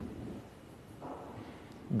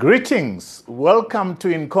Greetings. Welcome to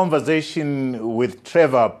In Conversation with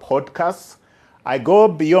Trevor podcast. I go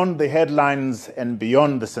beyond the headlines and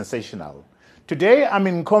beyond the sensational. Today, I'm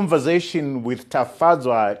in conversation with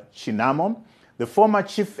Tafadzwa Chinamo, the former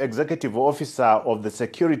Chief Executive Officer of the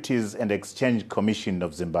Securities and Exchange Commission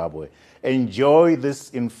of Zimbabwe. Enjoy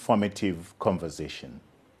this informative conversation.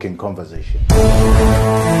 In Conversation.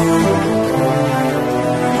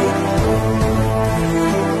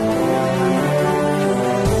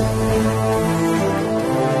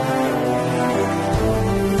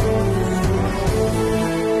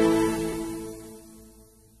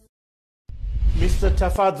 Mr.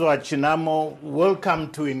 Tafadzwa Chinamo, welcome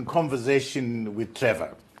to In Conversation with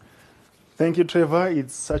Trevor. Thank you, Trevor.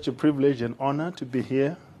 It's such a privilege and honor to be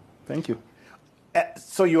here. Thank you.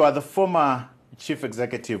 So you are the former Chief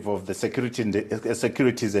Executive of the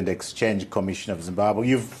Securities and Exchange Commission of Zimbabwe.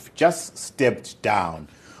 You've just stepped down.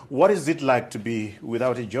 What is it like to be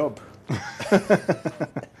without a job?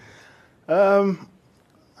 I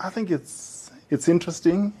think it's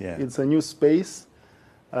interesting. Yeah. It's a new space.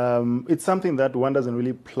 It's something that one doesn't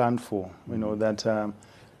really plan for. You know, that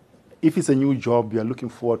if it's a new job, you're looking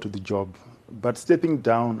forward to the job. But stepping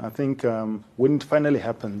down, I think when it finally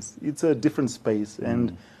happens, it's a different space.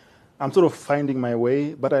 And I'm sort of finding my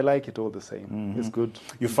way, but I like it all the same. It's good.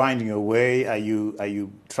 You're finding your way. Are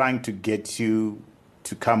you trying to get you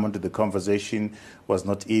to come onto the conversation? Was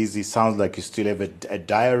not easy. Sounds like you still have a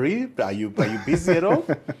diary. Are you busy at all?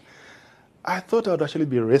 I thought I would actually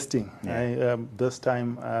be resting. Yeah. This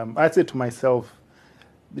time. I said to myself,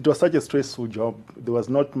 it was such a stressful job. There was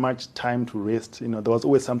not much time to rest. You know, there was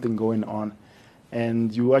always something going on.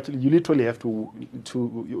 And you literally have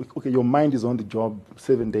okay, your mind is on the job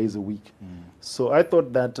 7 days a week. So I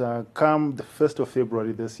thought that come the 1st of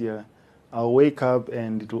February this year, I'll wake up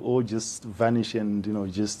and it will all just vanish and, you know,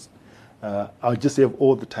 I'll just have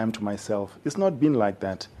all the time to myself. It's not been like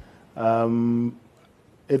that.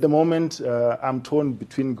 At the moment, I'm torn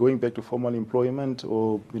between going back to formal employment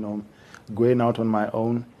or, you know, going out on my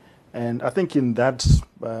own. And I think in that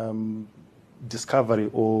discovery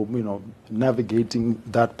or, you know, navigating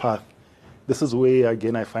that path, this is where,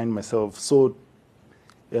 again, I find myself so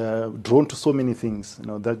drawn to so many things. You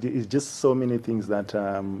know, that it's just so many things that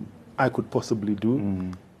I could possibly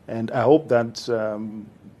do. And I hope that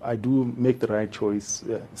I do make the right choice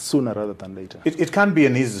sooner rather than later. It can be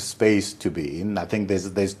an easy space to be in. I think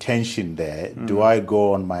there's tension there. Do I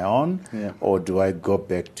go on my own, or do I go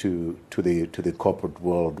back to the corporate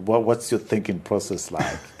world? What's your thinking process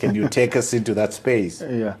like? Can you take us into that space?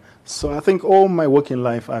 Yeah. So I think all my working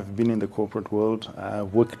life I've been in the corporate world.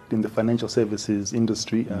 I've worked in the financial services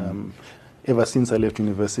industry ever since I left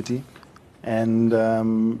university,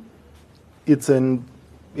 and it's an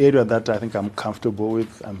area that I think I'm comfortable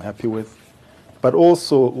with, I'm happy with. But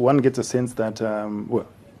also one gets a sense that, well,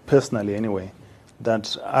 personally anyway,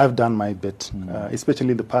 that I've done my bit,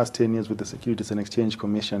 especially the past 10 years with the Securities and Exchange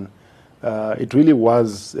Commission. It really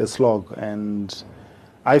was a slog, and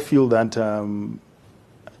I feel that,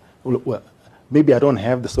 well, maybe I don't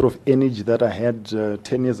have the sort of energy that I had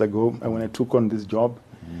 10 years ago when I took on this job.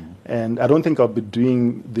 And I don't think I'll be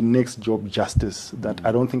doing the next job justice. That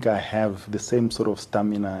I don't think I have the same sort of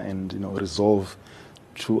stamina and, you know, resolve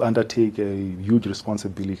to undertake a huge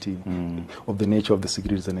responsibility of the nature of the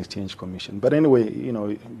Securities and Exchange Commission. But anyway, you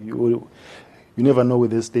know, you never know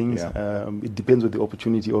with these things. Yeah. It depends on the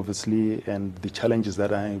opportunity, obviously, and the challenges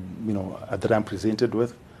that I'm presented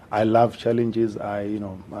with. I love challenges. I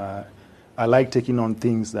like taking on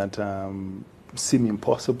things that seem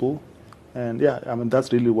impossible. And yeah, I mean,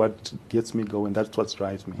 that's really what gets me going. That's what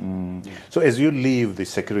drives me. So as you leave the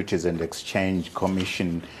Securities and Exchange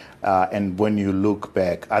Commission, and when you look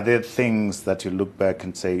back, are there things that you look back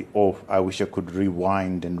and say, oh, I wish I could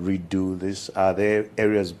rewind and redo this? Are there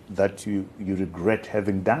areas that you regret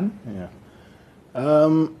having done? Yeah.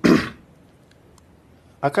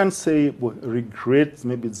 I can't say regret,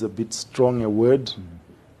 maybe it's a bit strong a word,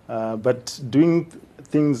 but doing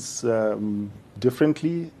things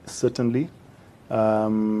differently, certainly.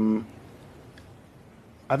 I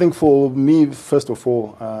think for me, first of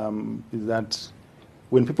all, is that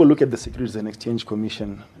when people look at the Securities and Exchange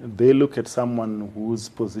Commission, they look at someone whose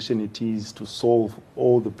position it is to solve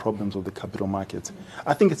all the problems of the capital markets.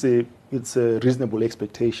 I think it's a reasonable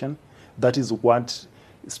expectation. That is what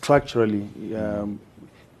structurally,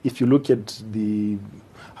 if you look at the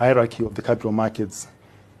hierarchy of the capital markets,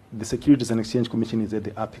 the Securities and Exchange Commission is at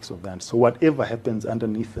the apex of that. So whatever happens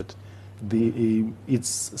underneath it,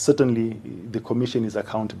 it's certainly the Commission is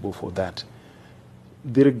accountable for that.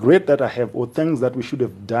 The regret that I have, or things that we should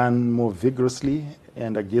have done more vigorously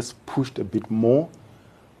and I guess pushed a bit more,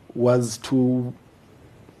 was to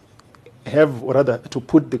have, or rather, to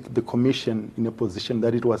put the commission in a position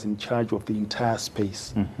that it was in charge of the entire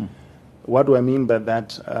space. What do I mean by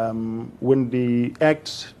that? When the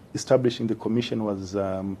act establishing the commission was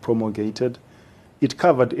promulgated, it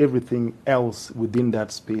covered everything else within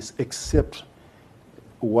that space except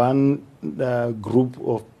one group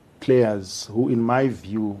of players who, in my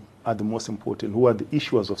view, are the most important, who are the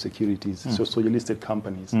issuers of securities, so your listed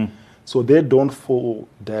companies. So they don't fall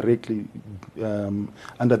directly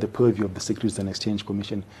under the purview of the Securities and Exchange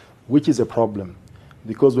Commission, which is a problem.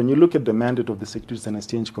 Because when you look at the mandate of the Securities and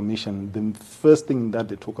Exchange Commission, the first thing that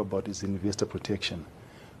they talk about is investor protection.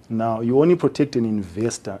 Now, you only protect an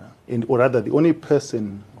investor, or rather, the only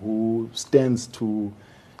person who stands to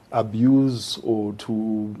abuse or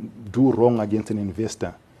to do wrong against an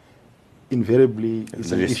investor invariably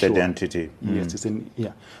is an listed issuer. entity. Yes,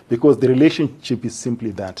 it's because the relationship is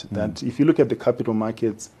simply that if you look at the capital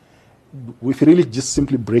markets, if you really just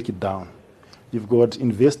simply break it down, you've got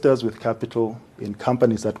investors with capital and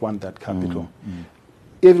companies that want that capital.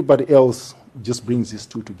 Everybody else just brings these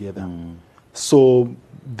two together. So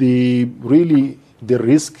the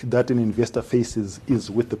risk that an investor faces is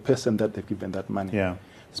with the person that they've given that money. Yeah.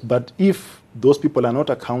 But if those people are not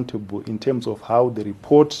accountable in terms of how they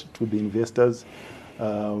report to the investors,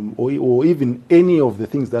 or even any of the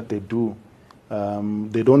things that they do,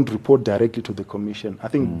 they don't report directly to the commission. I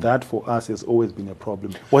think that for us has always been a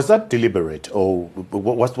problem. Was that deliberate, or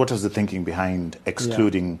what was the thinking behind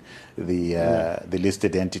excluding the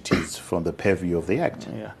listed entities from the purview of the Act?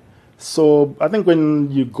 Yeah. So I think when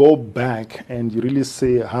you go back and you really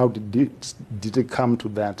say, how did it come to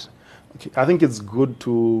that? Okay, I think it's good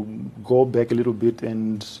to go back a little bit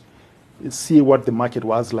and see what the market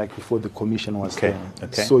was like before the commission was there.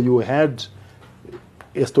 Okay. So you had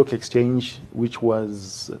a stock exchange, which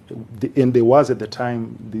was, and there was at the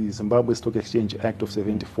time the Zimbabwe Stock Exchange Act of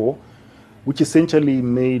 '74, which essentially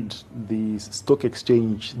made the stock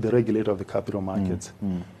exchange the regulator of the capital markets.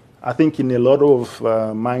 I think in a lot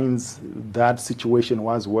of minds that situation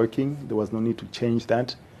was working. There was no need to change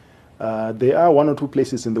that. There are one or two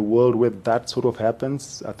places in the world where that sort of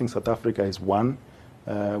happens. I think South Africa is one,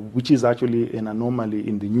 which is actually an anomaly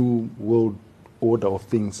in the new world order of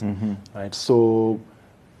things. Right? So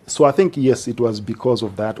I think, yes, it was because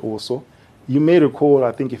of that also. You may recall,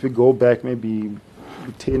 I think if you go back maybe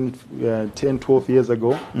 10, 12 years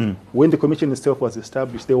ago, when the commission itself was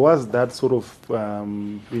established, there was that sort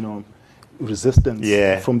of, resistance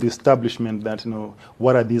from the establishment that,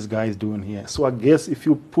 what are these guys doing here? So I guess if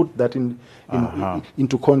you put that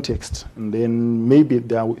into context, and then maybe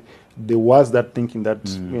there was that thinking that,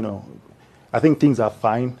 I think things are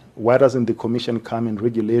fine. Why doesn't the commission come and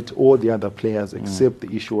regulate all the other players except the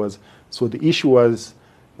issuers? So the issuers,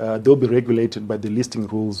 they'll be regulated by the listing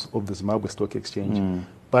rules of the Zimbabwe Stock Exchange.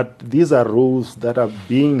 But these are rules that are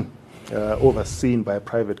being overseen by a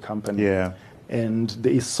private company. Yeah. And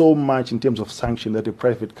there is so much in terms of sanction that a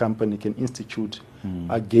private company can institute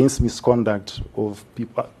against misconduct of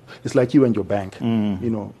people. It's like you and your bank.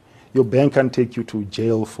 Your bank can take you to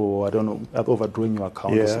jail for, overdrawing your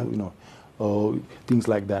account, or things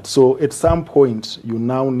like that. So at some point, you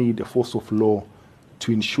now need a force of law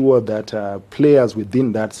to ensure that players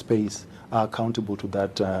within that space are accountable to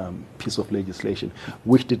that piece of legislation,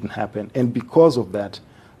 which didn't happen. And because of that,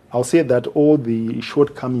 I'll say that all the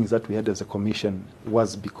shortcomings that we had as a commission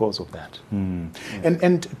was because of that.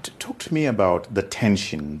 And talk to me about the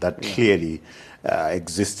tension that clearly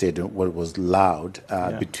existed, what was loud,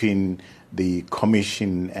 between the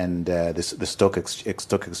commission and the stock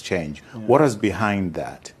exchange. What is behind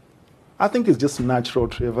that? I think it's just natural,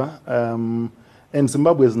 Trevor. And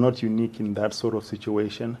Zimbabwe is not unique in that sort of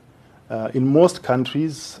situation. In most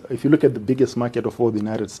countries, if you look at the biggest market of all, the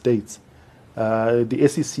United States, the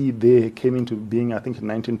SEC there came into being, I think, in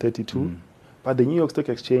 1932. But the New York Stock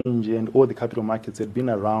Exchange and all the capital markets had been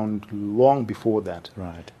around long before that.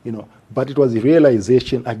 Right. But it was a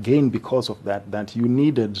realization, again, because of that you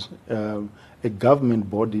needed a government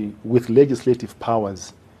body with legislative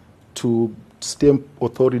powers to stamp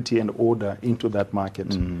authority and order into that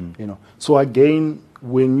market. So again,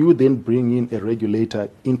 when you then bring in a regulator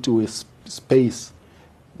into a space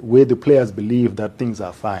where the players believe that things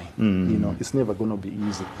are fine, it's never going to be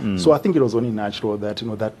easy. So I think it was only natural that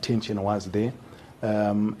that tension was there,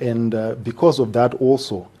 and because of that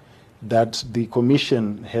also, that the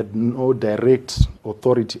commission had no direct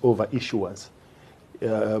authority over issuers.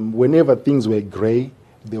 Whenever things were grey,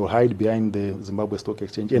 they would hide behind the Zimbabwe Stock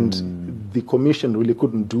Exchange, and the commission really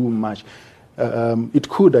couldn't do much. It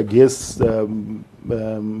could, I guess,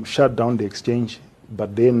 shut down the exchange,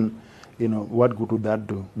 but then what good would that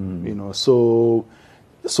do? So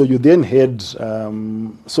you then had,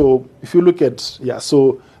 so if you look at,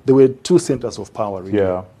 so there were two centers of power,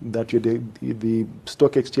 really, that you the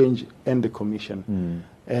stock exchange and the commission.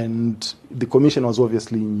 And the commission was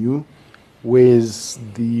obviously new, whereas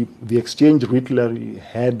the exchange literally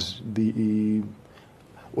had the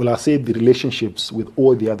relationships with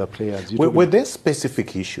all the other players. Were there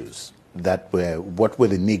specific issues what were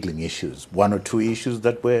the niggling issues? One or two issues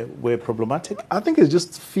that were problematic? I think it's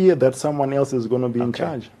just fear that someone else is going to be in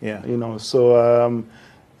charge. So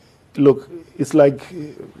look, it's like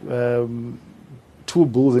two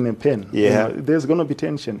bulls in a pen. There's going to be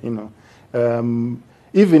tension.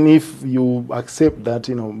 Even if you accept that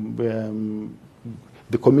the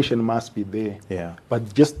commission must be there,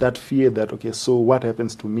 but just that fear that, okay, so what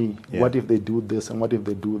happens to me? What if they do this and what if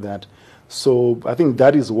they do that? So I think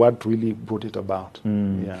that is what really brought it about.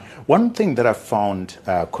 One thing that I found,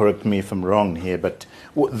 correct me if I'm wrong here, but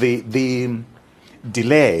the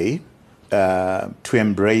delay to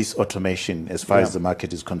embrace automation as far as the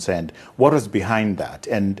market is concerned, what was behind that,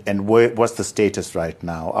 and what's the status right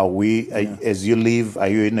now? Are we, as you leave, are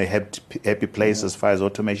you in a happy place as far as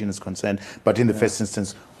automation is concerned? But in the first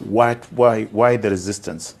instance, why the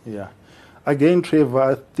resistance? Again, Trevor,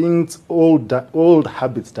 I think old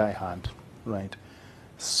habits die hard, right?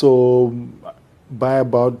 So by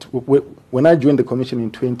about, when I joined the commission in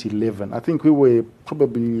 2011, I think we were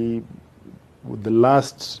probably the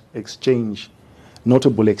last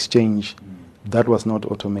notable exchange that was not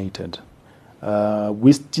automated.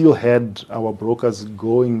 We still had our brokers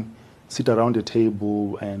sit around a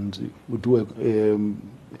table and do a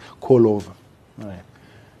call over. Right.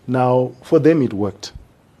 Now, for them it worked,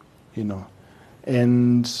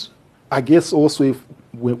 and I guess also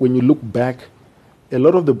when you look back, a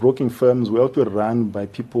lot of the broking firms were also run by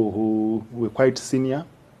people who were quite senior,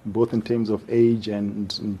 both in terms of age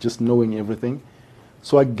and just knowing everything.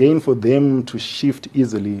 So again, for them to shift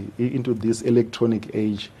easily into this electronic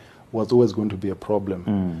age was always going to be a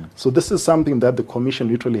problem. So this is something that the commission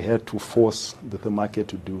literally had to force the market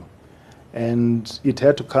to do. And it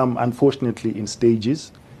had to come, unfortunately, in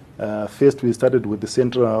stages. First, we started with the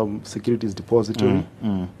Central Securities Depository,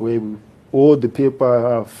 where all the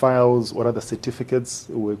paper files or other certificates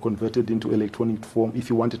were converted into electronic form if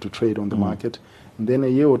you wanted to trade on the market. And then a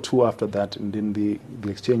year or two after that, and then the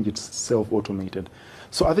exchange itself automated.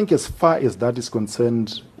 So I think as far as that is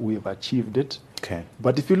concerned, we have achieved it. Okay.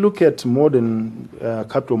 But if you look at modern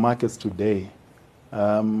capital markets today,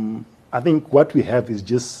 I think what we have is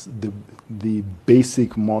just the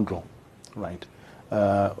basic model, right?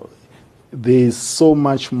 There's so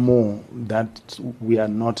much more that we are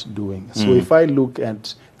not doing. So if I look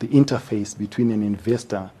at the interface between an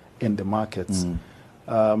investor and the markets,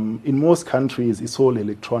 in most countries, it's all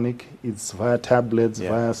electronic. It's via tablets,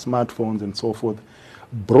 via smartphones, and so forth.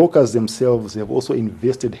 Brokers themselves have also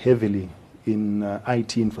invested heavily in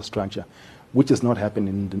IT infrastructure, which is not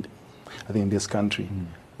happening, I think, in this country.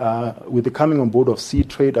 With the coming on board of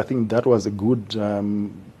C-Trade, I think that was a good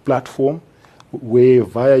platform where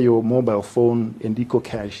via your mobile phone and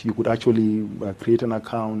EcoCash, you could actually create an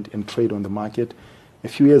account and trade on the market. A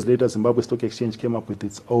few years later, Zimbabwe Stock Exchange came up with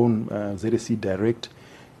its own ZSC Direct.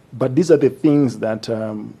 But these are the things that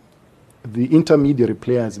the intermediary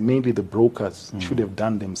players, mainly the brokers, should have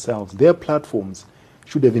done themselves. Their platforms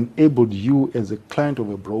should have enabled you as a client of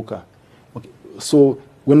a broker. Okay. So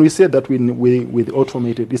when we said that we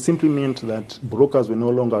automated, it simply meant that brokers were no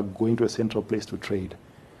longer going to a central place to trade.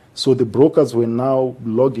 So the brokers were now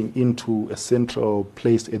logging into a central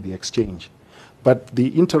place at the exchange. But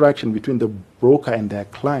the interaction between the broker and their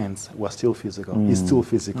clients was still physical, is still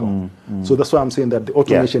physical. So that's why I'm saying that the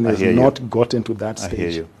automation has not gotten to that stage. I hear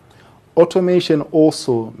you. Automation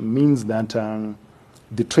also means that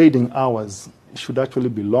the trading hours should actually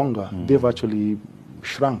be longer. They've actually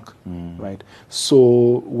shrunk, right?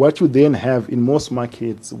 So what you then have in most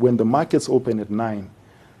markets, when the markets open at 9,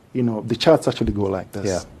 the charts actually go like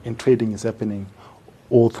this, and trading is happening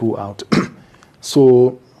all throughout.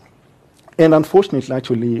 So, and unfortunately,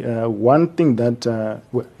 actually, one thing that,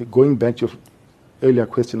 going back to your earlier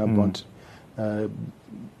question about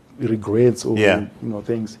regrets or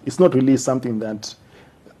things, it's not really something that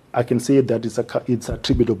I can say that it's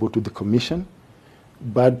attributable to the commission.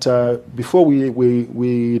 But before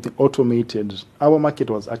we automated, our market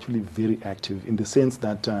was actually very active in the sense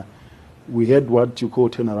that we had what you call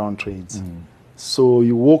turnaround trades. So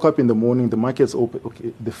you woke up in the morning, the market's open.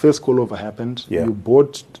 Okay, the first call over happened. You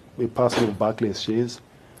bought a parcel of Barclays shares.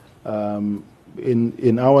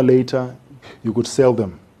 An hour later, you could sell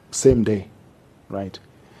them same day, right?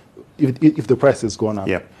 If the price has gone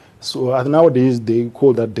up. So nowadays they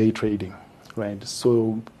call that day trading, right?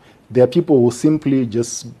 So there are people who simply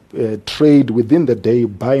just trade within the day,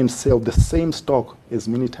 buy and sell the same stock as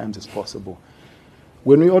many times as possible.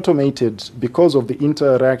 When we automated, because of the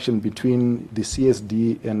interaction between the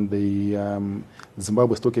CSD and the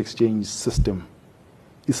Zimbabwe Stock Exchange system,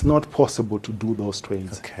 it's not possible to do those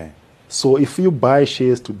trades. Okay. So if you buy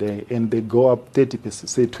shares today and they go up 30%,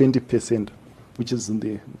 say 20%, which is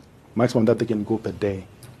the maximum that they can go per day,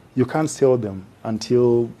 you can't sell them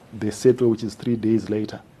until they settle, which is 3 days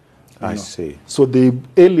later. I see. So the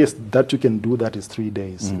earliest that you can do that is 3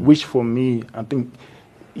 days, which for me, I think,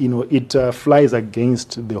 it flies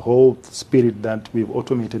against the whole spirit that we've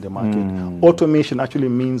automated the market. Automation actually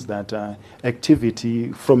means that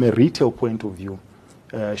activity from a retail point of view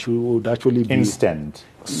should actually be instant,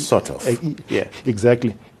 sort of. Yeah,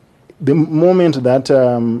 exactly. The moment that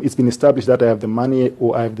it's been established that I have the money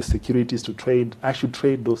or I have the securities to trade, I should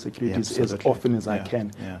trade those securities as often as I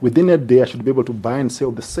can. Yeah. Within a day, I should be able to buy and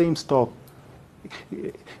sell the same stock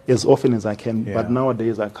as often as I can. Yeah. But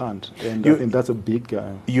nowadays, I can't. And I think that's a big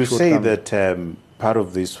You say that part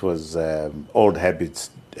of this was old habits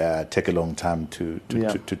take a long time to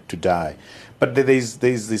die. But there's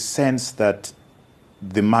this sense that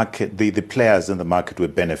the market, the players in the market were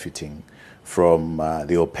benefiting from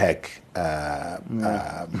the OPEC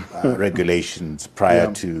regulations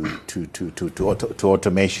prior to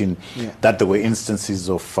automation, that there were instances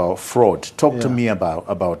of fraud. Talk to me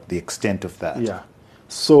about the extent of that. Yeah.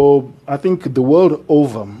 So I think the world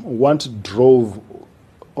over, what drove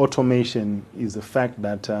automation is the fact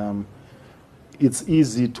that it's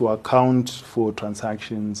easy to account for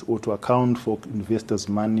transactions or to account for investors'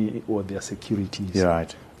 money or their securities. Yeah,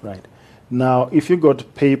 right. Right. Now, if you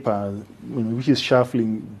got paper, which is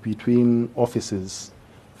shuffling between offices,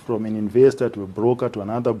 from an investor to a broker to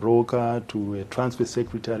another broker to a transfer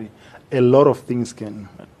secretary, a lot of things can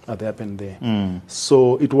happen there.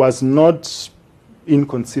 So it was not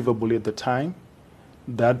inconceivable at the time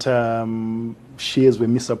that shares were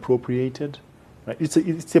misappropriated. Right?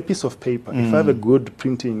 It's a piece of paper. If I have a good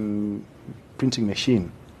printing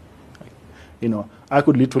machine, I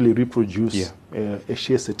could literally reproduce a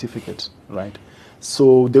share certificate, right?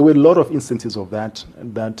 So there were a lot of instances of that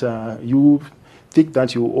you think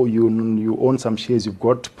that you own some shares, you've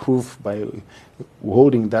got proof by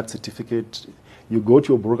holding that certificate. You go to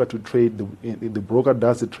your broker to trade, the broker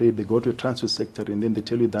does the trade, they go to a transfer secretary, and then they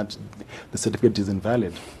tell you that the certificate is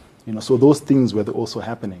invalid. So those things were also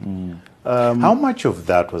happening. How much of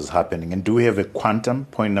that was happening? And do we have a quantum?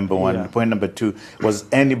 Point number one. Yeah. Point number two, was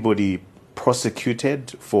anybody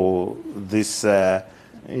prosecuted for this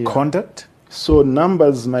conduct? So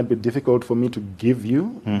numbers might be difficult for me to give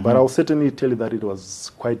you, but I'll certainly tell you that it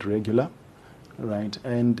was quite regular, right?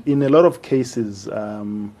 And in a lot of cases,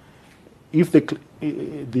 if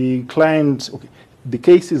the client, the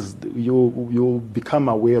cases you become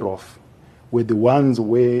aware of were the ones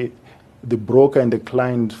where the broker and the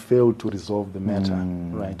client failed to resolve the matter,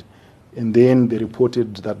 right? And then they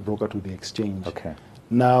reported that broker to the exchange. Okay.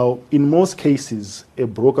 Now, in most cases, a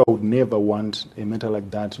broker would never want a matter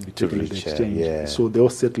like that to be taken to the exchange. So they'll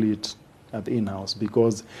settle it at the in-house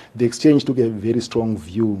because the exchange took a very strong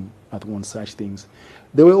view on such things.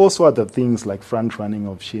 There were also other things like front running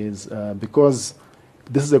of shares because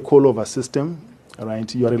this is a call-over system,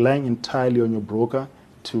 right? You are relying entirely on your broker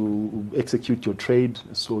to execute your trade.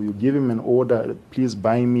 So you give him an order, please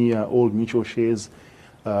buy me Old Mutual shares.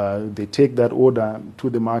 They take that order to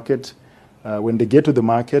the market. When they get to the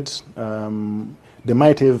market, they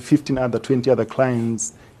might have 15 other, 20 other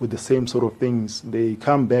clients with the same sort of things. They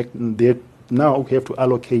come back and they now have to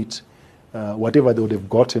allocate whatever they would have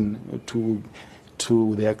gotten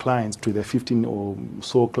to their clients, to their 15 or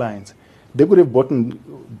so clients. They could have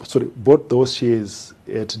bought those shares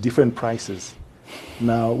at different prices.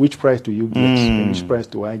 Now, which price do you get and which price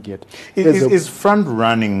do I get? Is front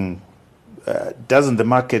running... shouldn't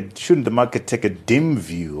the market take a dim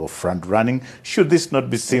view of front running? Should this not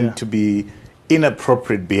be seen to be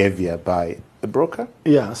inappropriate behavior by the broker?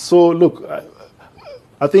 Yeah. So look,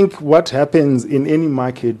 I think what happens in any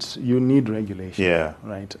market, you need regulation. Yeah.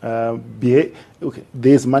 Right.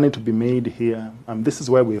 There's money to be made here. This is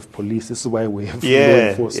why we have police. This is why we have law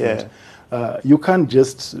enforcement. You can't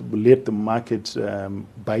just let the market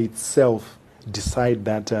by itself decide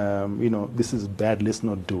that this is bad. Let's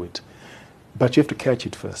not do it. But you have to catch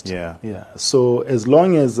it first. Yeah. So as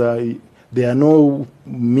long as there are no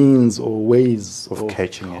means or ways of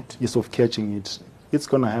catching it, it's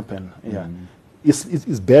going to happen. Yeah.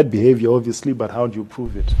 It's bad behavior, obviously, but how do you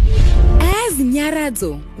prove it? As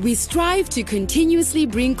Nyaradzo, we strive to continuously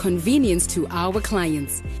bring convenience to our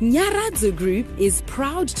clients. Nyaradzo Group is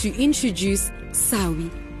proud to introduce Sawi,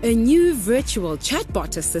 a new virtual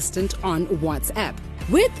chatbot assistant on WhatsApp.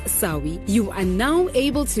 With Sawi, you are now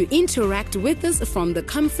able to interact with us from the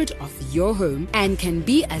comfort of your home and can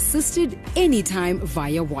be assisted anytime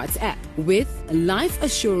via WhatsApp. With life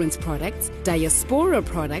assurance products, diaspora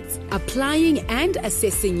products, applying and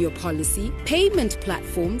assessing your policy, payment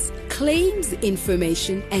platforms, claims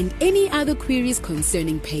information, and any other queries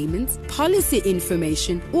concerning payments, policy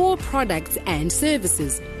information, or products and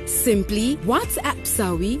services. Simply WhatsApp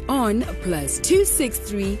Sawi on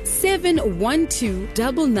 +263 712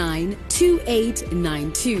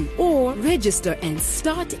 992892 or register and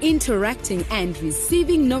start interacting and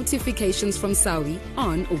receiving notifications from Sawi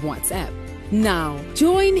on WhatsApp. Now,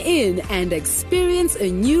 join in and experience a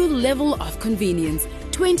new level of convenience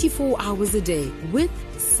 24 hours a day with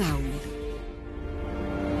Sawi.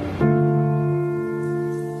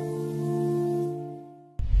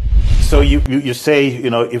 So you say,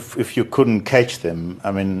 if you couldn't catch them,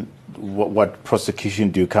 I mean, what prosecution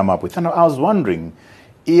do you come up with? And I was wondering,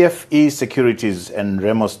 EFE Securities and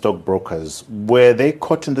Remo Stockbrokers, were they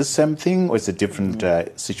caught in the same thing, or is it a different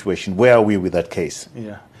situation? Where are we with that case?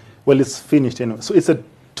 Yeah. Well, it's finished anyway. So it's a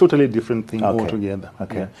totally different thing altogether.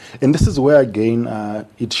 Okay. Yeah. And this is where, again,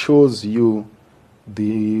 it shows you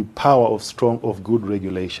the power of good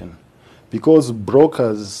regulation. Because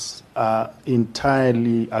brokers are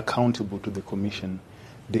entirely accountable to the Commission.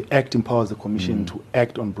 The Act empowers the Commission to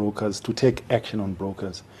act on brokers, to take action on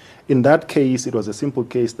brokers. In that case, it was a simple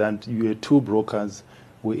case that you had two brokers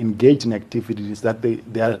who were engaged in activities that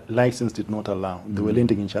their license did not allow. They were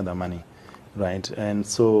lending each other money, right? And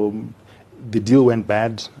so the deal went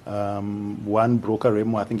bad. One broker,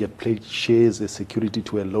 Remo, I think had pledged shares as security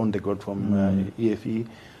to a loan they got from EFE.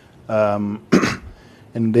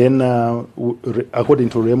 And then, according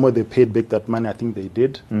to Remo, they paid back that money. I think they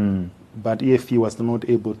did. But EFE was not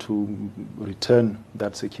able to return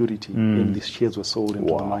that security, and the shares were sold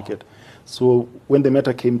into the market. So when the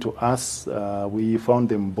matter came to us, we found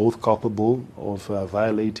them both culpable of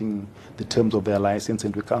violating the terms of their license,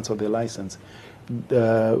 and we cancelled their license.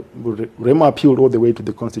 Remo appealed all the way to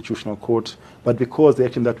the Constitutional Court, but because the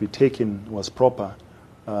action that we taken was proper,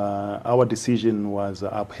 our decision was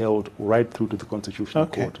upheld right through to the Constitutional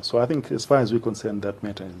Court. So I think, as far as we're concerned, that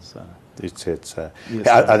matter is... yes,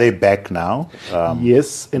 are they back now?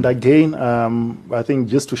 Yes, and again, I think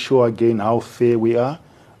just to show again how fair we are,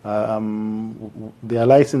 their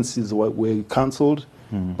licenses were cancelled,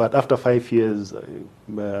 but after 5 years,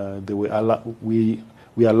 they were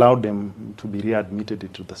we allowed them to be readmitted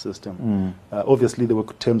into the system. Obviously, there were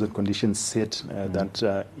terms and conditions set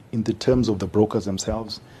that in the terms of the brokers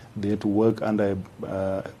themselves, they had to work under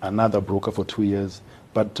another broker for 2 years.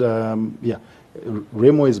 But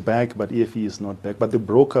Remo is back, but EFE is not back. But the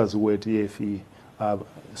brokers who were at EFE,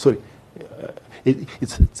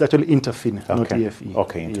 it's actually Interfin, not EFE.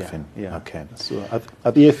 Okay, Interfin. Yeah. Okay. So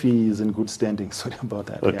at EFE is in good standing. Sorry about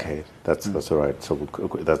that. Okay, that's all right. So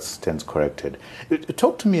that stands corrected.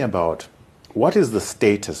 Talk to me about what is the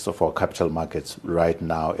status of our capital markets right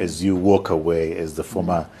now as you walk away as the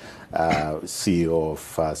former CEO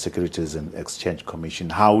of Securities and Exchange Commission.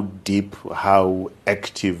 How deep, how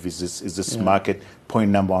active is this market?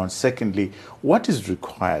 Point number one. Secondly, what is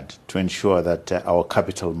required to ensure that our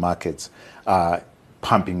capital markets are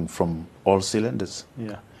pumping from all cylinders?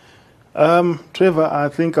 Trevor, I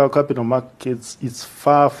think our capital markets is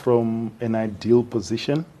far from an ideal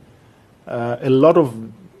position. A lot of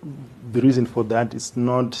the reason for that is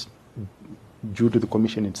not due to the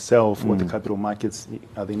Commission itself or the capital markets.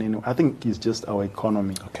 I think it's just our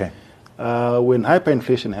economy. Okay. When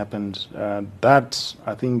hyperinflation happened, that,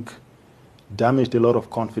 I think, damaged a lot of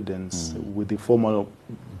confidence with the formal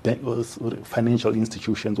financial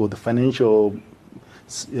institutions or the financial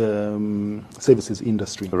services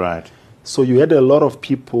industry. Right. So you had a lot of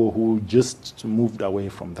people who just moved away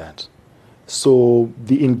from that. So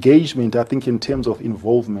the engagement, I think, in terms of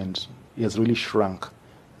involvement, has really shrunk.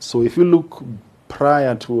 So if you look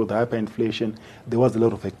prior to the hyperinflation, there was a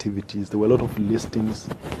lot of activities, there were a lot of listings,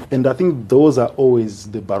 and I think those are always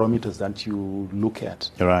the barometers that you look at.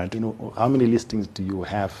 Right. How many listings do you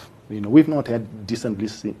have? We've not had decent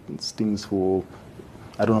listings for,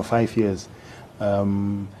 5 years.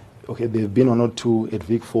 Okay, there have been one or two at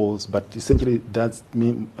Vic Falls, but essentially that's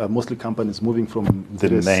mostly companies moving from the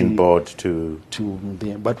main board to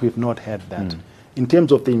there, but we've not had that. In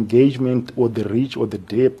terms of the engagement or the reach or the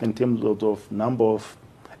depth, in terms of number of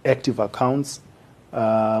active accounts,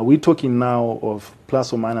 We're talking now of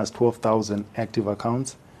plus or minus 12,000 active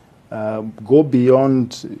accounts. Go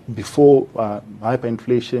beyond before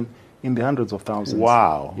hyperinflation in the hundreds of thousands.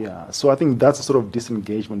 Wow. Yeah. So I think that's the sort of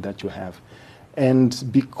disengagement that you have. And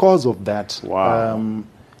because of that, wow.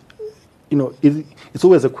 It's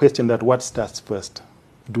always a question that what starts first?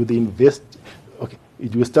 Do they invest? Okay,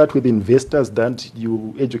 you start with investors, that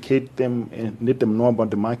you educate them and let them know about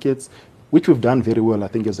the markets, which we've done very well, I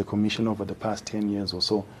think, as a commission over the past 10 years or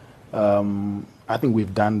so. I think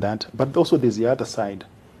we've done that. But also there's the other side.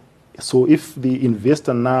 So if the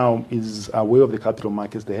investor now is aware of the capital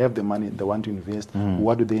markets, they have the money, they want to invest,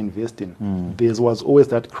 what do they invest in? There was always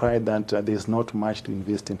that cry that there's not much to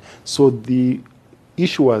invest in. So the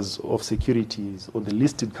issuers of securities or the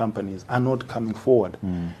listed companies are not coming forward.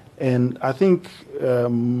 And I think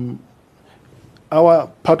our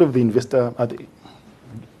part of the investor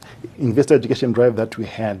education drive that we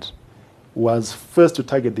had was first to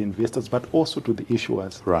target the investors, but also to the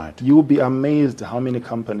issuers. Right. You'll be amazed how many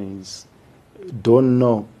companies don't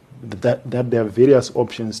know that there are various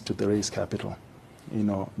options to the raise capital.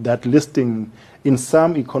 That listing in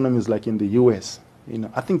some economies, like in the US,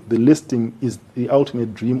 I think the listing is the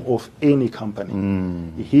ultimate dream of any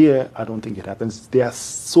company. Here, I don't think it happens. There are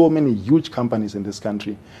so many huge companies in this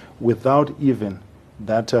country without even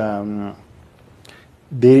that.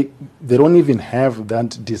 They don't even have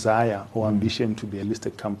that desire or ambition to be a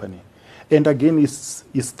listed company. And again, it's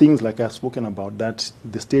things like I've spoken about, that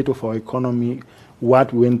the state of our economy,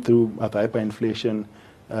 what we went through at hyperinflation.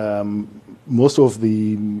 Most of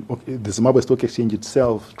the Zimbabwe Stock Exchange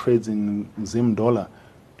itself trades in Zim dollar.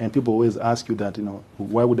 And people always ask you that,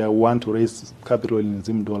 why would I want to raise capital in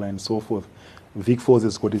Zim dollar and so forth? VIC4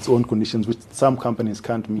 has got its own conditions, which some companies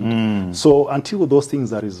can't meet. So until those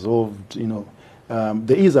things are resolved,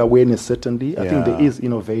 there is awareness, certainly. I think there is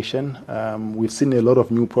innovation. We've seen a lot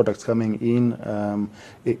of new products coming in.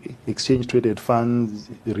 Exchange-traded funds,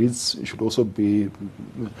 REITs should also be,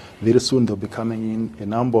 very soon they'll be coming in. A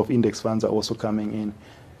number of index funds are also coming in.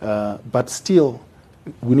 But still,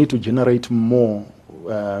 we need to generate more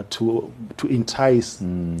to entice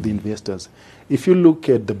the investors. If you look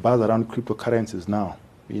at the buzz around cryptocurrencies now,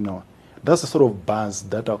 that's the sort of buzz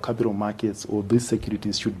that our capital markets or these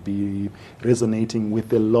securities should be resonating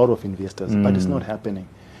with a lot of investors, but it's not happening.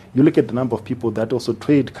 You look at the number of people that also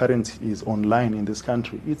trade currencies online in this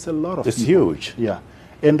country, it's a lot of It's people. huge. Yeah.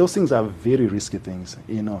 And those things are very risky things,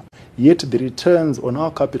 Yet the returns on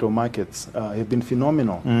our capital markets have been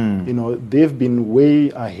phenomenal. They've been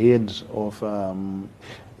way ahead of,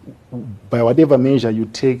 by whatever measure you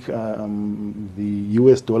take the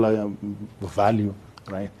US dollar value,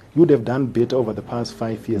 right? You would have done better over the past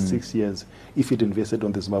 5 years, 6 years, if you'd invested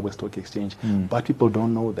on the Zimbabwe Stock Exchange. But people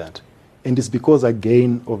don't know that. And it's because,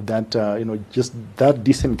 again, of that, just that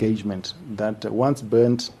disengagement that once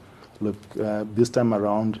burnt, look, this time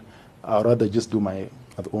around, I'd rather just do my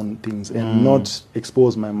own things and not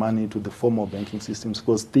expose my money to the formal banking systems,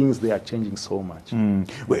 because things, they are changing so much.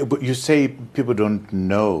 But you say people don't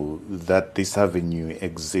know that this avenue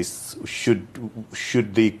exists.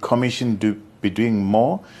 Should the commission be doing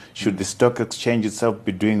more? Should the stock exchange itself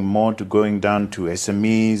be doing more to going down to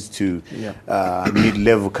SMEs, to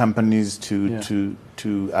mid-level companies, to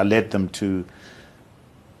alert them to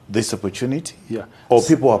this opportunity? Yeah. Or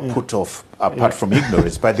people are put off, apart from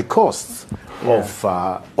ignorance, by the costs of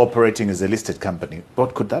operating as a listed company?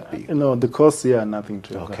 What could that be? No, the costs here are nothing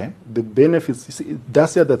to Okay. The benefits, you see,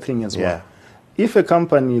 that's the other thing as well. If a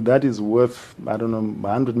company that is worth, I don't know,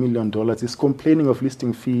 $100 million is complaining of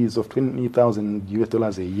listing fees of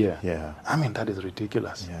 $20,000 a year, I mean, that is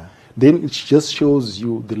ridiculous. Then it just shows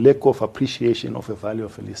you the lack of appreciation of the value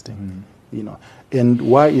of a listing. And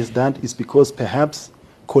why is that? It's because perhaps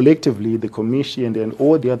collectively the commission and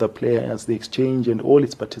all the other players, the exchange and all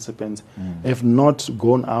its participants have not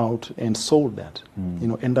gone out and sold that.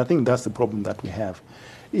 And I think that's the problem that we have.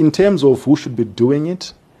 In terms of who should be doing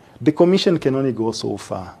it, the commission can only go so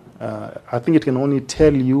far. I think it can only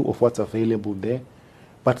tell you of what's available there,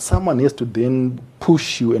 but someone has to then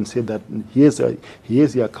push you and say that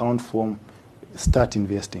here's the account form, start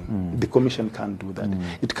investing. The commission can't do that.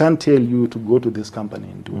 It can't tell you to go to this company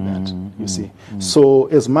and do that, you see. So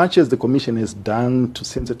as much as the commission has done to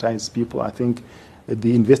sensitize people, I think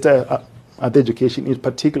the investor education, in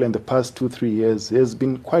particular in the past 2-3 years, has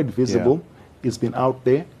been quite visible. It's been out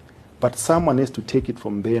there. But someone has to take it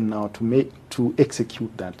from there now to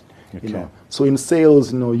execute that. So in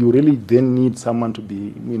sales, you really then need someone to be,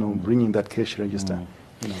 bringing that cash register.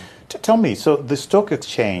 Tell me, so the stock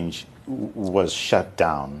exchange was shut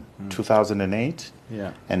down 2008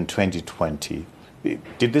 and 2020.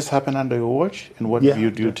 Did this happen under your watch? And what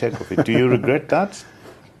view do you take of it? Do you regret that?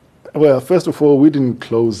 Well, first of all, we didn't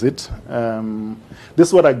close it. This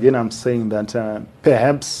is what, again, I'm saying that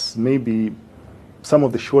perhaps maybe some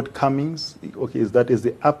of the shortcomings, is that as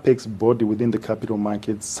the apex body within the capital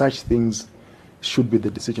market, such things should be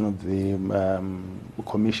the decision of the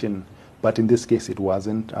commission. But in this case, it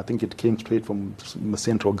wasn't. I think it came straight from the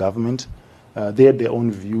central government. They had their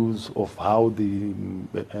own views of how the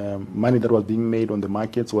money that was being made on the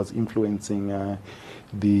markets was influencing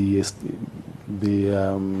the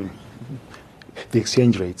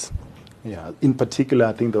exchange rates. Yeah. In particular,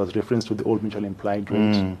 I think there was reference to the old mutual implied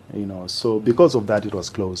rate. So because of that, it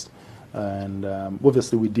was closed, and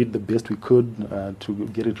obviously we did the best we could to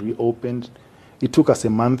get it reopened. It took us a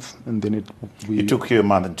month, and then it took you a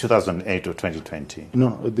month in 2008 or 2020?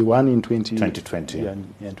 No, the one in 2020. Yeah, in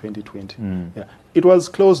 2020. Yeah, it was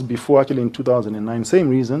closed before, actually, in 2009. Same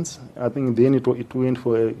reasons. I think then it went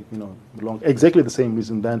for exactly the same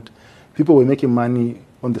reason, that people were making money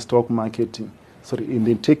on the stock market. And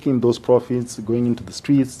then taking those profits, going into the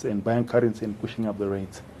streets and buying currency and pushing up the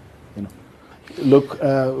rates. Look,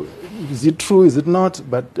 is it true? Is it not?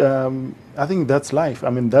 But I think that's life. I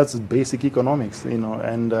mean, that's basic economics.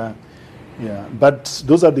 And But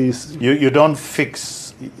those are these. You don't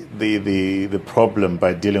fix the problem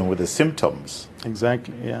by dealing with the symptoms.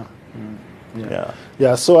 Exactly. Yeah.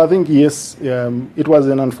 Yeah. So I think yes, it was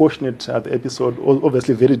an unfortunate episode.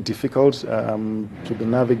 Obviously, very difficult to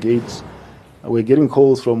navigate. We're getting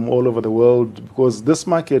calls from all over the world because this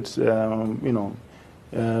market, believe it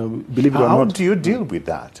or not. How do you deal with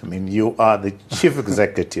that? I mean, you are the chief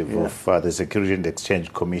executive of the Securities and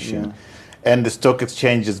Exchange Commission, and the stock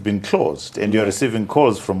exchange has been closed, and you're receiving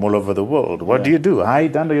calls from all over the world. What do you do?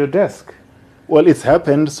 Hide under your desk? Well, it's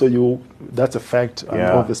happened, so that's a fact.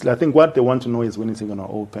 Obviously, I think what they want to know is when it's going to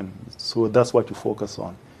open. So that's what you focus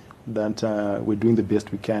on, that we're doing the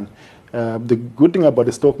best we can. The good thing about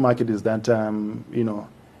the stock market is that,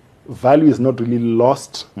 value is not really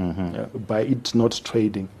lost by it not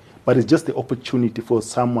trading, but it's just the opportunity for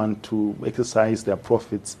someone to exercise their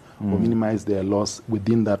profits or minimize their loss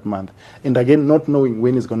within that month. And again, not knowing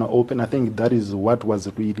when it's going to open, I think that is what was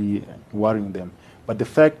really worrying them. But the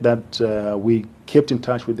fact that we kept in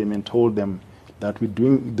touch with them and told them that we're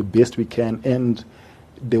doing the best we can, and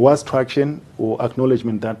there was traction or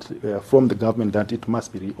acknowledgement that from the government that it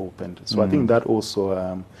must be reopened. So I think that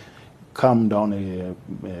also calmed down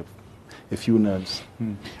a few nerves.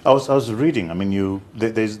 I was reading. I mean,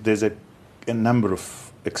 there's a number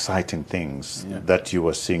of exciting things that you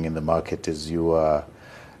were seeing in the market as you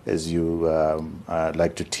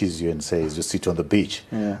like to tease you and say, as you sit on the beach.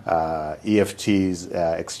 EFTs,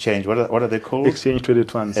 exchange. What are they called? Exchange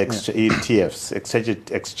traded funds. ETFs,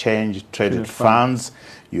 exchange traded funds.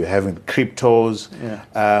 You're having cryptos.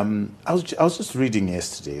 I was just reading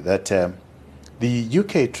yesterday that the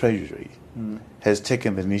UK Treasury has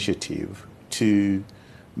taken the initiative to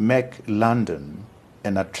make London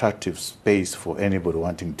an attractive space for anybody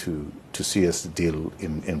wanting to see us deal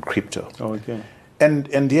in crypto. Okay.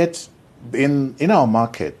 And yet, in our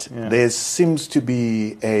market, there seems to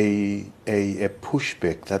be a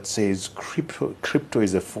pushback that says crypto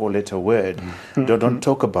is a 4-letter word. Don't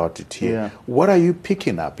talk about it here. What are you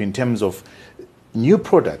picking up in terms of new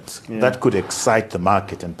products that could excite the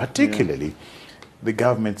market, and particularly the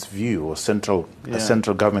government's view or central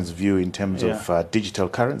government's view in terms of digital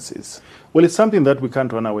currencies? Well, it's something that we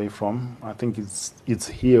can't run away from. I think it's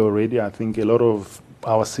here already. I think a lot of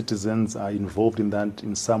our citizens are involved in that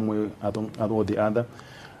in some way or the other.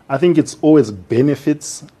 I think it's always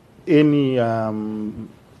benefits any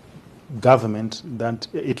government that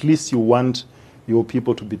at least you want your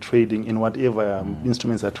people to be trading in whatever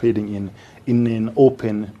instruments are trading in an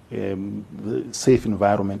open, safe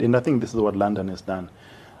environment. And I think this is what London has done.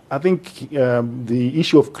 I think the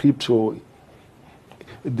issue of crypto,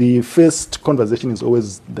 the first conversation is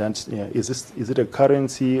always that, is it a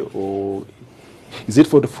currency or is it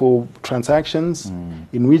for transactions?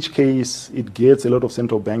 In which case, it gets a lot of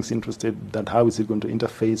central banks interested that how is it going to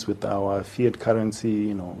interface with our fiat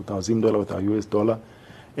currency, with our Zim dollar, with our US dollar.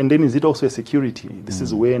 And then is it also a security? This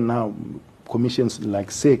is where now commissions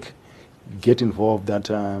like SEC get involved, that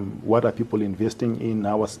what are people investing in,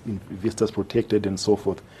 how are investors protected, and so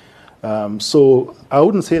forth. So I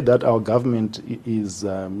wouldn't say that our government is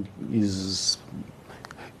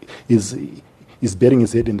burying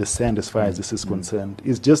its head in the sand as far as this is concerned.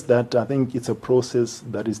 It's just that I think it's a process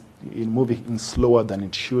that is moving slower than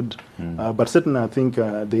it should. But certainly I think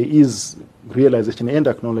there is realization and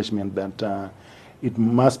acknowledgement that it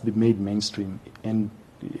must be made mainstream. And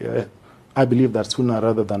I believe that sooner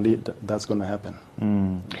rather than later, that's going to happen.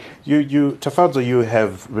 Tafadzwa, you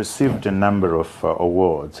have received a number of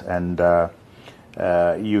awards, and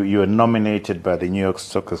you were nominated by the New York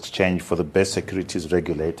Stock Exchange for the Best Securities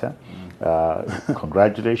Regulator.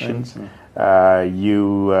 Congratulations.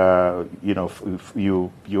 You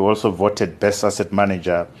also voted Best Asset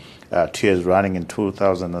Manager 2 years running in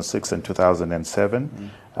 2006 and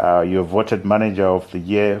 2007. You were voted Manager of the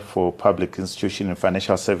Year for Public Institution and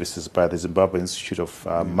Financial Services by the Zimbabwe Institute of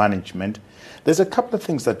Management. There's a couple of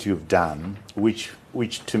things that you've done which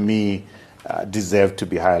to me deserve to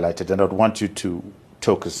be highlighted, and I'd want you to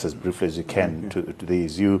talk us as briefly as you can to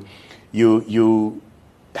these. You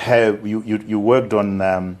worked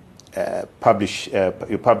on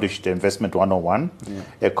you published Investment 101,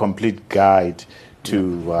 a complete guide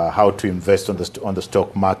to how to invest on the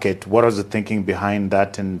stock market. What was the thinking behind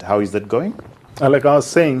that, and how is that going? Like I was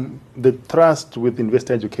saying, the thrust with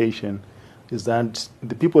investor education is that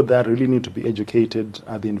the people that really need to be educated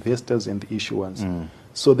are the investors and the issuers.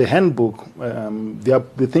 So the handbook,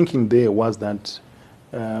 the thinking there was that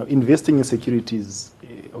investing in securities,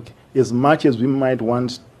 as much as we might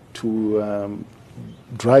want to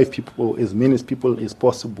drive people, as many people as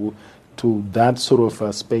possible, to that sort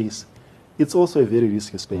of space, it's also a very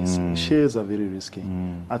risky space. Shares are very risky.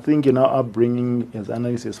 I think in our upbringing as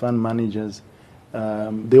analysts, as fund managers,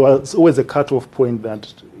 there was always a cutoff point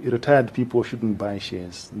that retired people shouldn't buy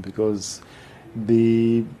shares, because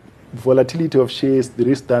the volatility of shares, the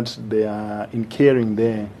risk that they are incurring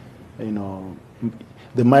there,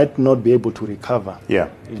 they might not be able to recover.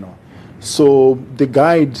 So the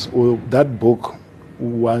guide, or that book,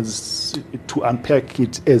 was to unpack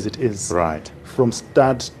it as it is, from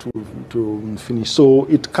start to finish. So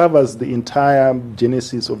it covers the entire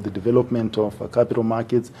genesis of the development of capital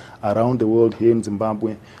markets around the world, here in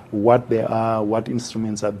Zimbabwe, what they are, what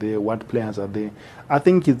instruments are there, what players are there. I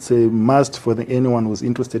think it's a must for anyone who's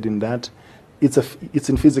interested in that. It's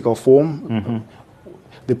in physical form.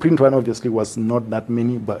 The print one obviously was not that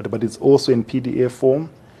many, but it's also in PDF form.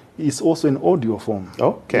 It's also in audio form.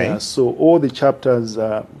 So all the chapters,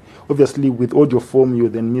 obviously with audio form, you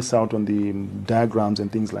then miss out on the diagrams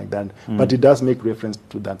and things like that. But it does make reference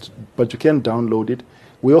to that. But you can download it.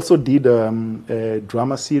 We also did a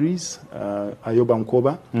drama series, Ayoba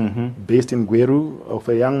Mkoba, based in Gweru, of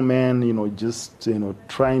a young man,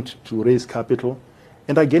 trying to raise capital.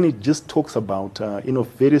 And again, it just talks about,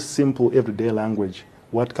 very simple everyday language,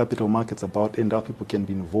 what capital markets are about and how people can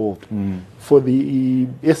be involved. For the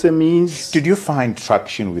SMEs... Did you find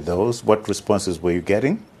traction with those? What responses were you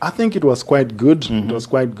getting? I think it was quite good. It was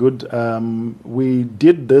quite good. We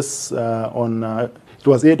did this it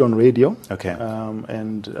was aired on radio.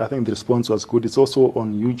 And I think the response was good. It's also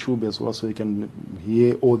on YouTube as well, so you can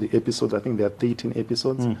hear all the episodes. I think there are 13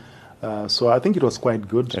 episodes. So I think it was quite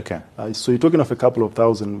good. So you're talking of a couple of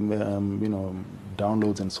thousand,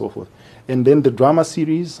 downloads and so forth. And then the drama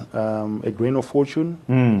series, A Grain of Fortune,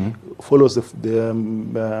 follows the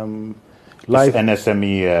life an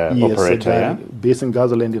SME operator, based in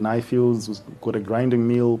Gazaland in Highfields, who's got a grinding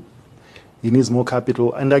mill. He needs more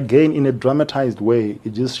capital. And again, in a dramatized way,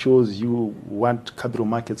 it just shows you what capital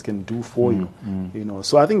markets can do for you.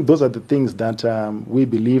 So I think those are the things that we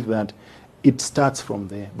believe that it starts from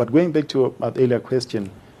there. But going back to our earlier question,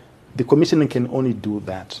 the commissioner can only do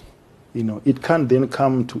that. It can't then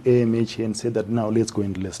come to AMH and say that now let's go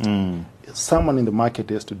and list. Someone in the market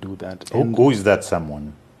has to do that. Who is that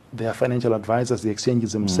someone? They are financial advisors, the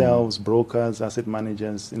exchanges themselves, brokers, asset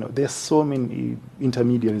managers. There's so many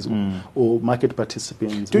intermediaries or market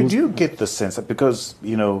participants. Do you get the sense that because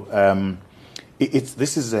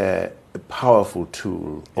this is a powerful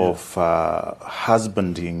tool of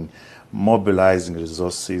husbanding, mobilizing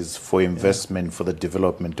resources for investment, for the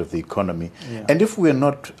development of the economy. And if we're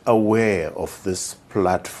not aware of this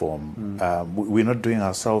platform, we're not doing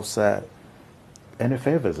ourselves any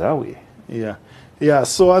favors, are we?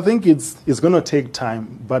 So I think it's going to take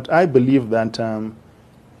time, but I believe that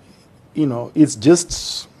it's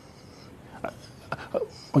just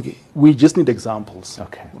we just need examples,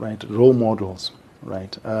 right? Role models,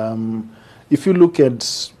 right? If you look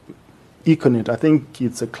at Econet, I think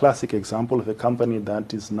it's a classic example of a company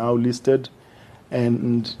that is now listed,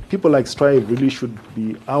 and people like Strive really should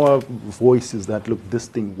be our voices that, look, this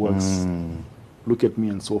thing works. Look at me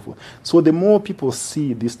and so forth. So the more people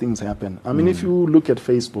see these things happen, I mean, if you look at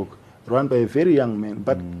Facebook, run by a very young man,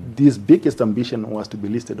 but his biggest ambition was to be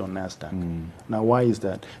listed on NASDAQ. Now, why is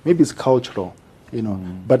that? Maybe it's cultural,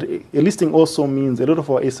 but a listing also means a lot of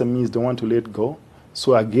our SMEs don't want to let go.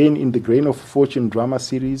 So again, in the Grain of Fortune drama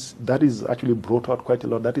series, that is actually brought out quite a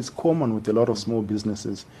lot. That is common with a lot of small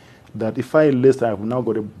businesses. that if I list, I've now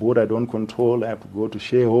got a board I don't control, I have to go to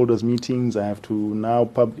shareholders meetings, I have to now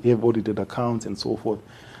have audited accounts and so forth.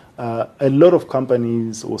 A lot of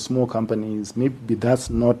companies or small companies, maybe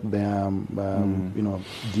that's not their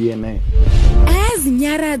DNA. As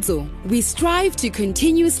Nyaradzo, we strive to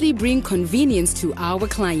continuously bring convenience to our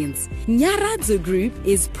clients. Nyaradzo Group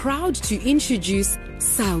is proud to introduce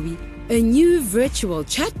Sawi, a new virtual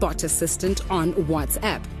chatbot assistant on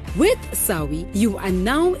WhatsApp. With Sawi, you are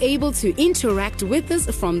now able to interact with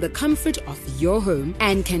us from the comfort of your home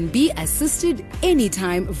and can be assisted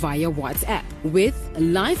anytime via WhatsApp. With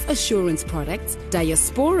life assurance products,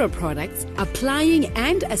 diaspora products, applying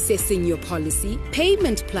and assessing your policy,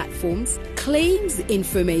 payment platforms, claims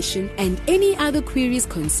information, and any other queries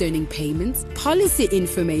concerning payments, policy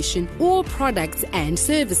information, or products and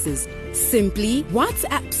services. Simply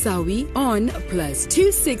WhatsApp Sawi on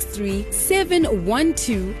 +263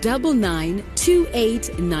 712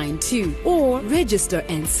 992892 or register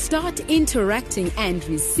and start interacting and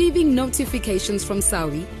receiving notifications from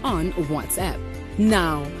Sawi on WhatsApp.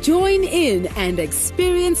 Now, join in and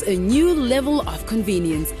experience a new level of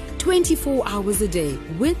convenience 24 hours a day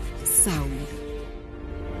with Sawi.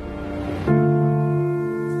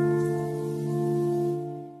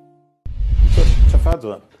 So,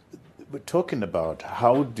 Tafadzwa, we're talking about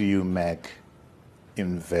how do you make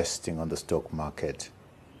investing on the stock market,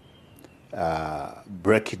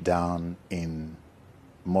 break it down in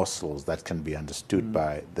morsels that can be understood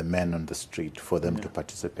by the men on the street for them to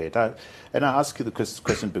participate. And I ask you the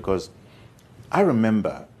question because I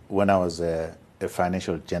remember when I was a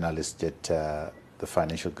financial journalist at the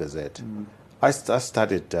Financial Gazette, I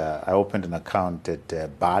opened an account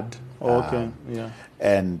at BAD.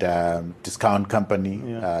 And discount company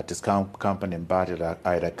in BAD.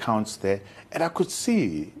 I had accounts there. And I could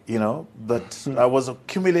see, that I was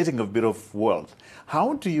accumulating a bit of wealth.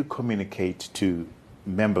 How do you communicate to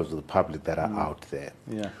members of the public that are out there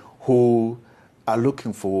who are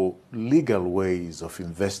looking for legal ways of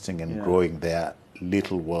investing and growing their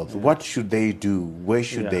little wealth? What should they do? Where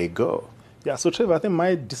should they go? Yeah, so Trevor, I think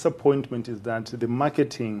my disappointment is that the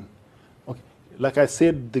marketing, like I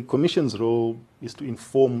said, the Commission's role is to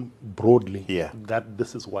inform broadly that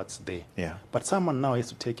this is what's there. But someone now has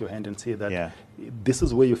to take your hand and say that this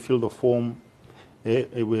is where you fill the form,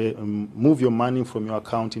 move your money from your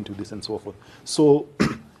account into this and so forth. So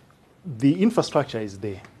the infrastructure is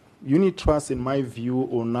there. Unit trusts, in my view,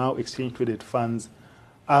 or now exchange-traded funds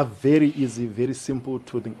are very easy, very simple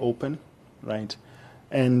to open, right?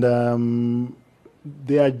 And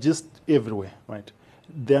they are just everywhere, right?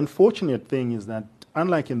 The unfortunate thing is that,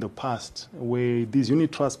 unlike in the past, where these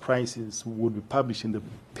unit trust prices would be published in the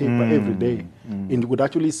paper every day, and you could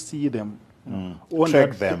actually see them,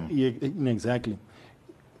 track them. Exactly.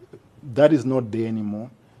 That is not there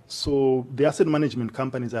anymore. So the asset management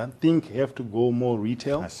companies, I think, have to go more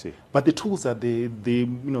retail. I see. But the tools are there.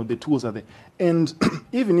 The tools are there. And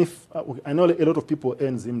even if I know a lot of people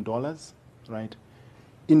earn Zim dollars, right?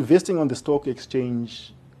 Investing on the stock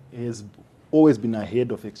exchange has always been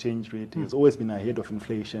ahead of exchange rate. It's always been ahead of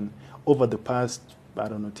inflation over the past,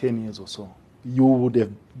 10 years or so. You would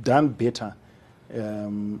have done better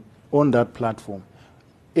on that platform.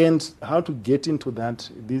 And how to get into that,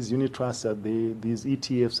 these unit trusts are there, these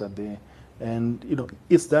ETFs are there, and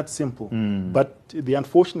it's that simple. But the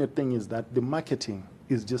unfortunate thing is that the marketing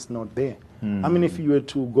is just not there. I mean, if you were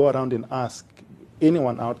to go around and ask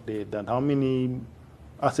anyone out there that how many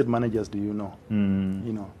asset managers do you know?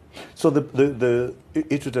 So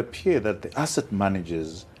it would appear that the asset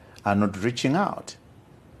managers are not reaching out,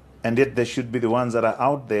 and yet they should be the ones that are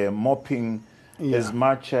out there mopping as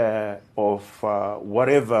much of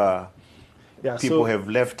whatever people have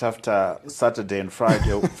left after Saturday and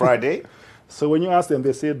Friday. So when you ask them,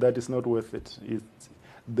 they say that it's not worth it.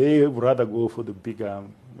 They rather go for the bigger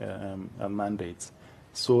mandates.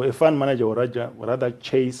 So a fund manager would rather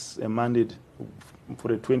chase a mandate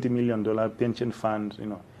for a $20 million pension fund,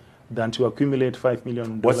 than to accumulate $5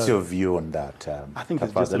 million. What's your view on that? I think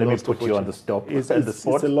it's just let me put you on the spot. It's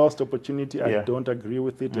a lost opportunity. I don't agree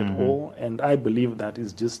with it at all, and I believe that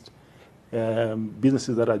it's just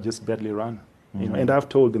businesses that are just badly run. And I've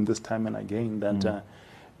told them this time and again that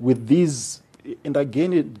with these, and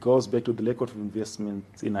again it goes back to the lack of investment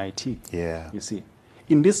in IT. You see,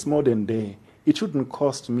 in this modern day, it shouldn't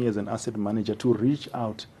cost me as an asset manager to reach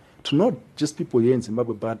out to not just people here in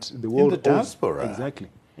Zimbabwe, but the world. In the diaspora. Exactly.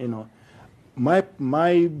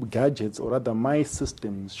 My gadgets, or rather my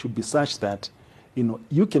systems, should be such that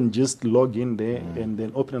you can just log in there and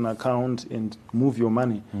then open an account and move your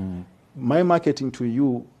money. My marketing to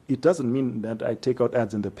you, it doesn't mean that I take out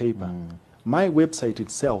ads in the paper. my website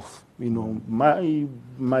itself,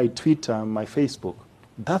 my Twitter, my Facebook,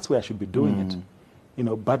 that's where I should be doing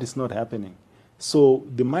it, but it's not happening. So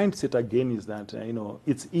the mindset again is that,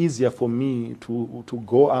 it's easier for me to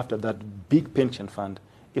go after that big pension fund.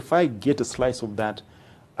 If I get a slice of that,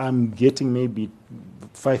 I'm getting maybe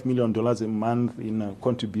 $5 million a month in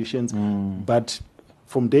contributions, but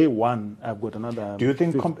from day one, I've got another. Do you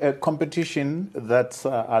think competition that's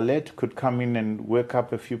alert could come in and wake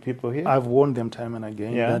up a few people here? I've warned them time and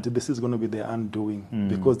again that this is going to be their undoing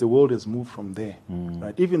because the world has moved from there.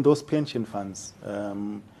 Right? Even those pension funds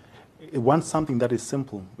want something that is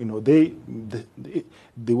simple.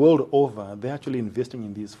 The world over, they're actually investing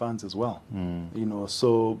in these funds as well.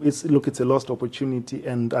 So it's a lost opportunity,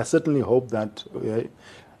 and I certainly hope that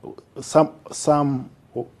some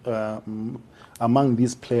among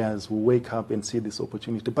these players will wake up and see this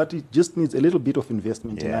opportunity. But it just needs a little bit of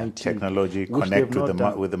investment in IT. Technology, connect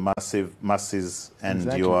with the masses,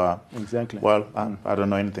 and you are... Exactly. Well, I don't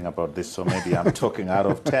know anything about this, so maybe I'm talking out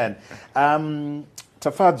of 10.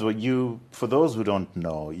 Tafadzwa, for those who don't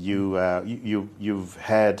know, you've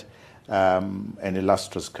had an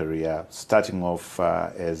illustrious career, starting off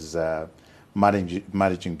as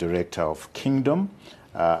managing director of Kingdom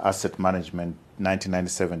Asset Management,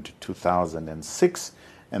 1997 to 2006,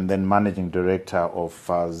 and then managing director of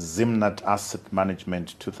Zimnat Asset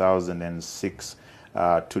Management, 2006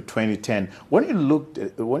 to 2010. When you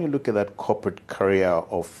look at that corporate career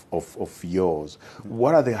of yours,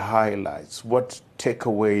 what are the highlights? What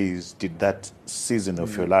takeaways did that season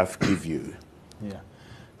of your life give you? Yeah.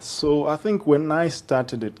 So I think when I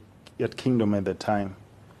started at Kingdom at the time,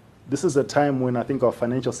 this is a time when I think our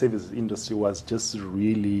financial services industry was just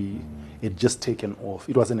really, it just taken off.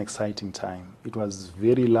 It was an exciting time. It was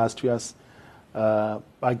very illustrious.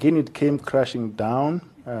 Again, it came crashing down.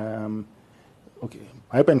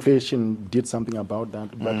 Hyperinflation did something about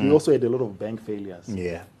that, but we also had a lot of bank failures.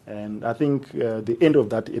 Yeah. And I think the end of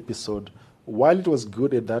that episode, while it was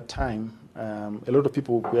good at that time, a lot of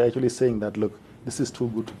people were actually saying that, look, this is too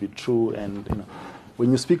good to be true. And when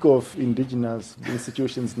you speak of indigenous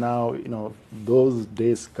institutions now, those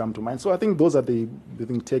days come to mind. So I think those are the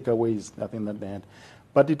takeaways I think that they had.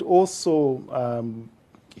 But it also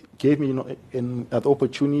gave me an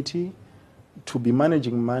opportunity to be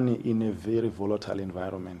managing money in a very volatile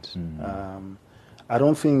environment. I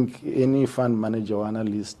don't think any fund manager or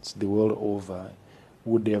analyst the world over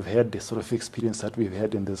would have had the sort of experience that we've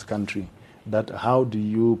had in this country, that how do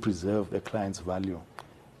you preserve the client's value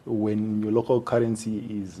when your local currency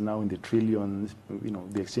is now in the trillions,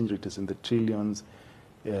 the exchange rate is in the trillions,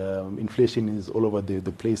 inflation is all over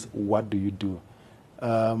the place. What do you do?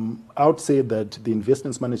 I would say that the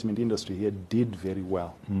investments management industry here did very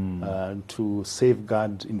well to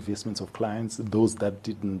safeguard investments of clients, those that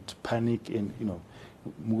didn't panic and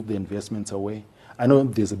move the investments away. I know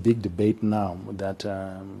there's a big debate now that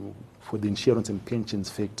for the insurance and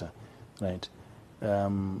pensions sector, right?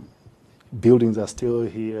 Buildings are still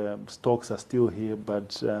here, stocks are still here,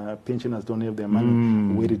 but pensioners don't have their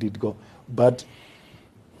money. Where did it go? But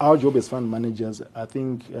our job as fund managers, I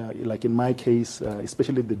think, like in my case,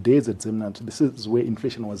 especially the days at Zimnat, this is where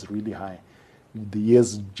inflation was really high, the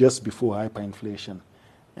years just before hyperinflation.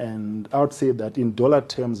 And I would say that in dollar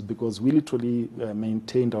terms, because we literally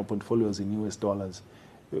maintained our portfolios in US dollars,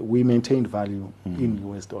 we maintained value in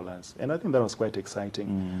US dollars. And I think that was quite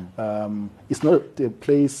exciting. It's not a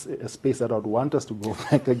space that I would want us to go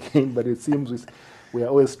back again, but it seems we are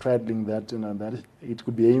always straddling that, that it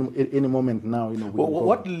could be any moment now.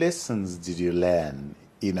 What lessons did you learn?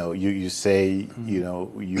 You say,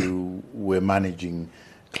 you were managing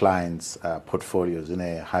clients' portfolios in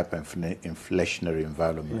a hyperinflationary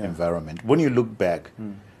environment. When you look back,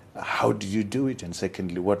 how did you do it? And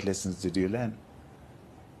secondly, what lessons did you learn?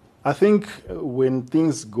 I think when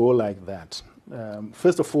things go like that,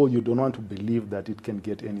 first of all, you don't want to believe that it can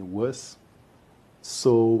get any worse.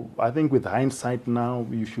 So I think with hindsight now,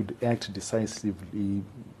 you should act decisively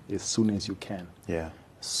as soon as you can. Yeah.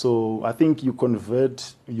 So I think you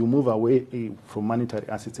move away from monetary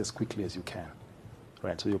assets as quickly as you can.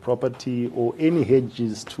 Right, so your property or any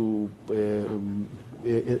hedges to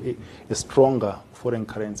a stronger foreign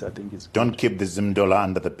currency, I think is good. Don't keep the Zim dollar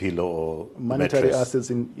under the pillow or monetary mattress.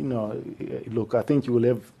 assets. Look, I think you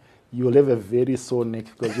will have a very sore neck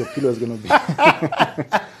because your pillow is going to be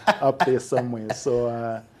up there somewhere.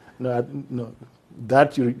 So no,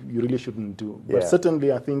 that you really shouldn't do. But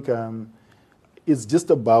certainly, I think it's just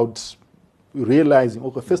about realizing,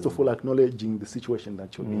 okay, first of all, acknowledging the situation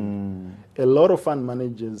that you're in. A lot of fund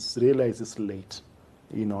managers realize it's late,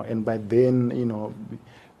 and by then,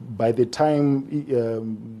 by the time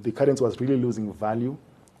the currency was really losing value,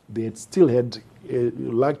 they had still had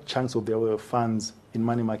large chunks of their funds in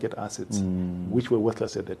money market assets, which were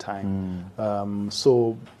worthless at the time.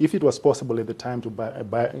 So if it was possible at the time to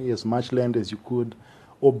buy as much land as you could,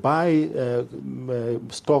 or buy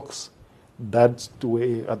stocks that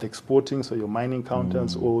were at exporting, so your mining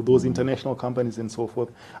accountants or those international companies and so forth,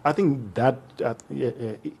 I think that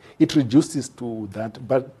it reduces to that.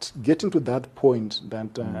 But getting to that point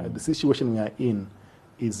that the situation we are in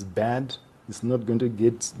is bad, it's not going to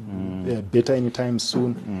get better anytime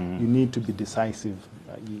soon. You need to be decisive.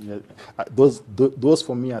 Those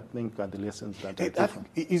for me, I think, are the lessons that are different.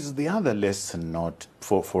 Is the other lesson not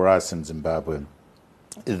for us in Zimbabwe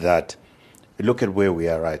that look at where we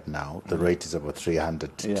are right now? The rate is about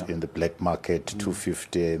 300 in the black market,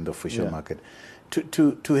 250 in the official market.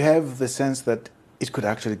 To have the sense that it could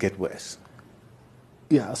actually get worse.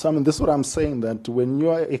 Yeah, so I mean, this is what I'm saying, that when you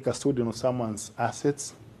are a custodian of someone's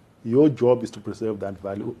assets, your job is to preserve that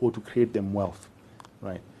value or to create them wealth,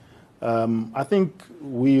 right? I think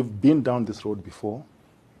we've been down this road before,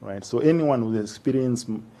 right? So anyone with experience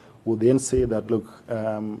will then say that, look,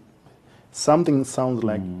 something sounds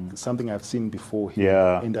like something I've seen before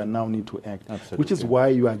here, and I now need to act. Absolutely. Which is why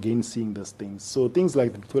you are again seeing these things. So things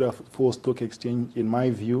like the Victoria Falls Stock Exchange, in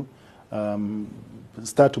my view,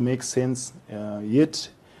 start to make sense, yet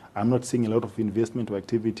I'm not seeing a lot of investment or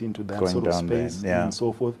activity into that sort of space and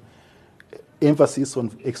so forth. Emphasis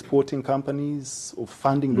on exporting companies or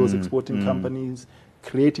funding those exporting companies,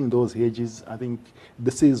 creating those hedges. I think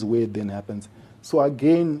this is where it then happens. So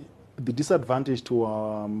again, the disadvantage to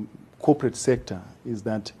our corporate sector is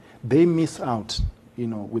that they miss out,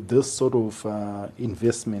 with this sort of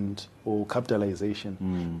investment or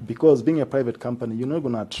capitalization, because being a private company, you're not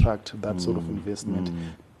going to attract that sort of investment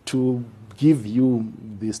to give you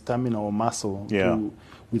the stamina or muscle to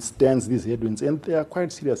withstand these headwinds, and they are quite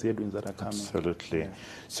serious headwinds that are coming. Absolutely. Yeah.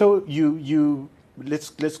 So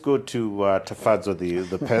let's go to Tafadzwa,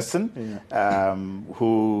 the person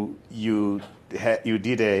who you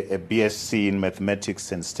did a BSc in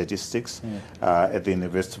mathematics and statistics at the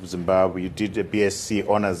University of Zimbabwe. You did a BSc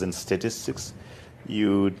honors in statistics.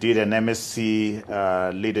 You did an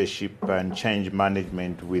MSc leadership and change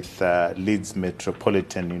management with Leeds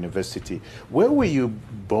Metropolitan University. Where were you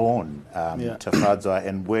born, Tafadzwa,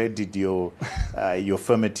 and where did your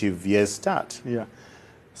formative years start? Yeah.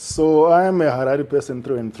 So I'm a Harare person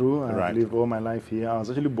through and through. I've lived all my life here. I was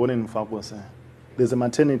actually born in Mfakos. There's a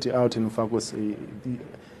maternity out in Mfakos.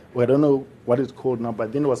 I don't know what it's called now,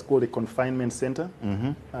 but then it was called a confinement center.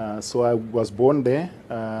 So I was born there.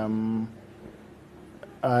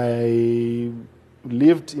 I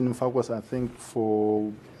lived in Mfakos, I think,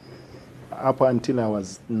 for up until I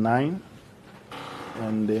was 9.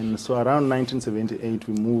 And then, so around 1978,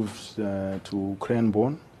 we moved to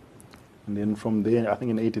Cranbourne. And then from there, I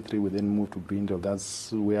think in 83, we then moved to Greendale.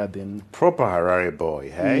 That's where then... Proper Harare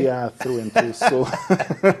boy, hey? Yeah, through and through. So,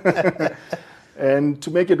 and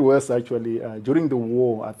to make it worse, actually, during the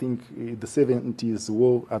war, I think the 70s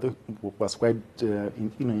war, I think, was quite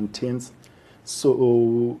intense.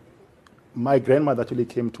 So my grandmother actually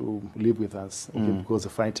came to live with us because the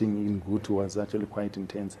fighting in Gutu was actually quite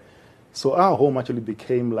intense. So our home actually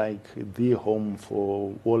became like the home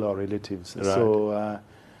for all our relatives. Right. So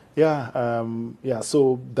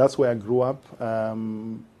so that's where I grew up.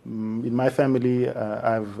 In my family,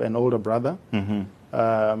 I have an older brother.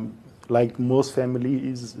 Like most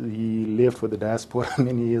families, he left for the diaspora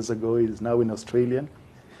many years ago. He's now in Australia.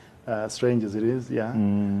 Strange as it is,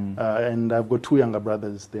 and I've got 2 younger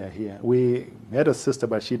brothers. They are here. We had a sister,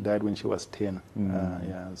 but she died when she was 10.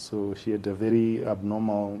 So she had a very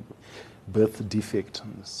abnormal birth defect.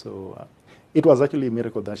 So it was actually a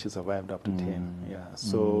miracle that she survived up to 10.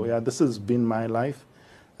 So this has been my life.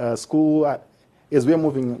 School, as we're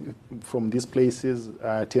moving from these places,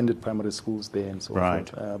 I attended primary schools there and so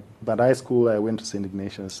forth. But high school, I went to St.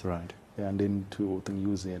 Ignatius. Right. And then to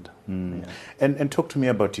UZ. And talk to me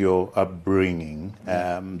about your upbringing,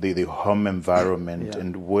 the home environment,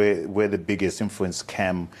 and where the biggest influence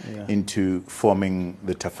came into forming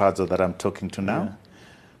the Tafadzwa that I'm talking to now.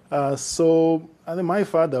 So I think my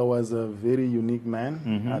father was a very unique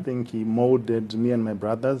man. I think he molded me and my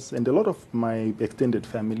brothers and a lot of my extended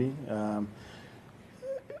family.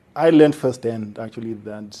 I learned firsthand, actually,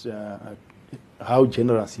 that how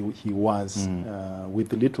generous he was with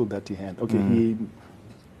the little that he had. Okay,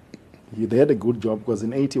 they had a good job because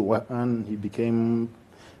in 81 he became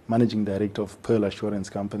managing director of Pearl Assurance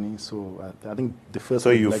Company. So I think the first. So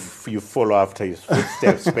you follow after his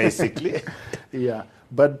footsteps, basically.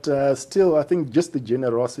 But still, I think just the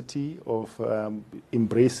generosity of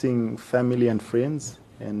embracing family and friends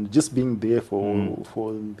and just being there for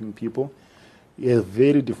people. He's a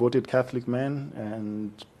very devoted Catholic man,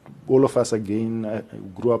 and all of us, again,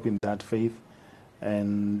 grew up in that faith.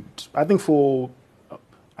 And I think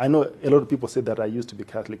I know a lot of people say that I used to be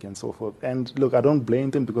Catholic and so forth. And look, I don't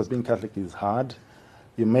blame them, because being Catholic is hard.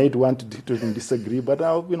 You might want to disagree, but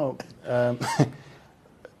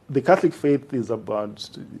the Catholic faith is about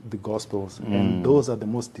the Gospels, and those are the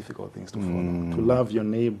most difficult things to follow. To love your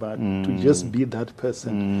neighbor, to just be that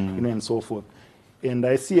person, and so forth. And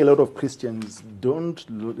I see a lot of Christians don't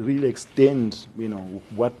really extend,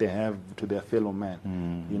 what they have to their fellow man.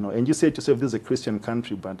 And you say to yourself, this is a Christian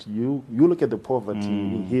country, but you look at the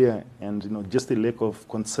poverty here, and just the lack of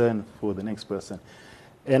concern for the next person.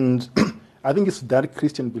 And I think it's that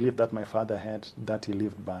Christian belief that my father had that he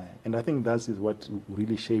lived by. And I think that is what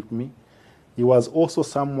really shaped me. He was also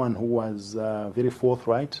someone who was very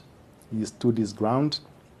forthright. He stood his ground.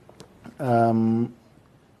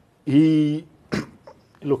 He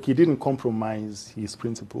didn't compromise his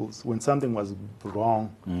principles. When something was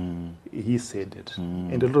wrong, he said it.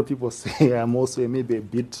 And a lot of people say I'm also maybe a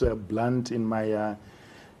bit blunt in my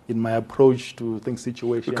approach to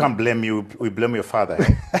situations. We can't blame you. We blame your father.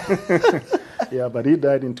 Yeah, but he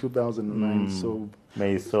died in 2009. So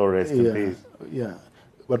may his soul rest in peace. Yeah,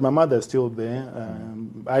 but my mother is still there.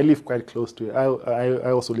 I live quite close to it.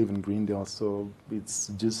 I also live in Greendale, so it's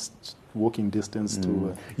just walking distance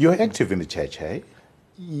to. You're active in the church, hey?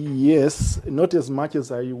 Yes, not as much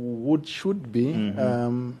as I should be.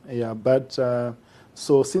 But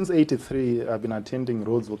so since '83, I've been attending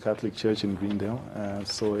Rhodesville Catholic Church in Greendale.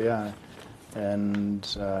 And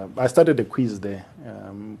I started a quiz there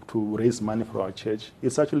to raise money for our church.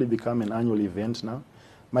 It's actually become an annual event now.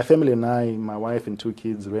 My family and I, my wife and 2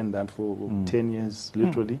 kids, ran that for 10 years,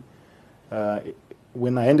 literally.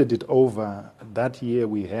 When I handed it over, that year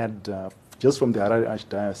we had, just from the Harare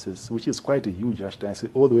Archdiocese, which is quite a huge archdiocese,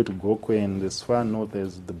 all the way to Gokwe, and as far north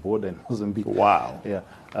as the border in Mozambique. Wow. Yeah.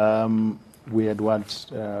 We had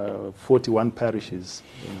 41 parishes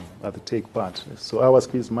that take part. So I was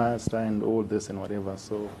quiz master and all this and whatever.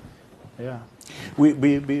 So, yeah.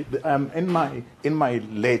 In my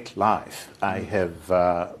late life, I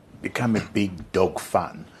have become a big dog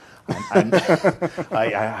fan. And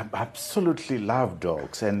I absolutely love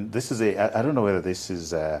dogs. And this is I don't know whether this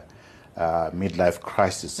is a midlife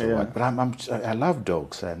crisis or what, but I love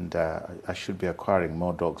dogs, and I should be acquiring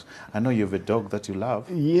more dogs. I know you have a dog that you love.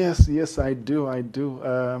 Yes, I do.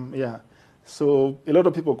 So a lot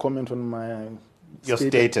of people comment on your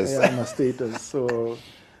status. Yeah, my status. So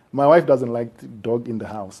my wife doesn't like the dog in the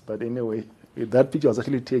house, but anyway, that picture was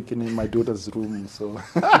actually taken in my daughter's room. So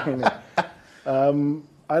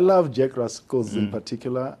I love Jack Russell's in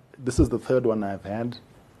particular. This is the 3rd one I've had.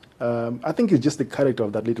 I think it's just the character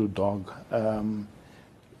of that little dog.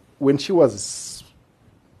 When she was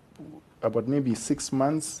about maybe 6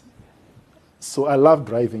 months, so I love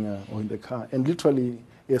driving her in the car. And literally,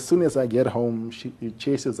 as soon as I get home, she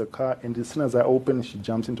chases the car, and as soon as I open, she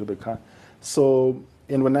jumps into the car. So,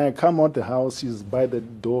 and when I come out the house, she's by the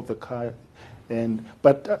door of the car.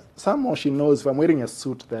 But somehow she knows if I'm wearing a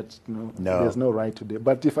suit that there's no right to do.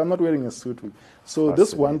 But if I'm not wearing a suit, so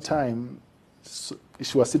this one time,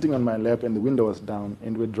 she was sitting on my lap and the window was down,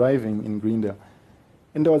 and we're driving in Greendale,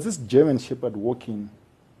 and there was this German Shepherd walking.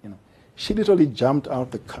 She literally jumped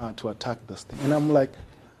out the car to attack this thing, and I'm like,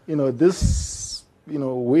 this,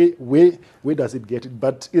 where does it get it?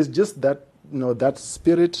 But it's just that, that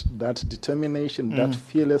spirit, that determination, that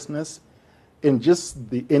fearlessness, and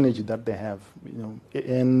just the energy that they have,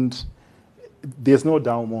 and there's no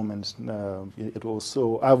down moment at all.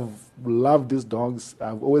 So I've loved these dogs.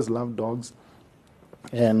 I've always loved dogs.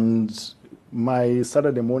 And my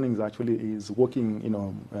Saturday mornings actually is walking,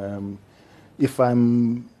 if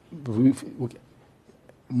I'm,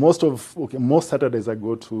 most Saturdays I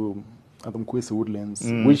go to Adamkwesi Woodlands,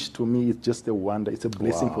 which to me is just a wonder. It's a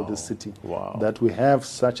blessing for the city that we have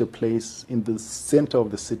such a place in the center of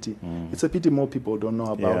the city. It's a pity more people don't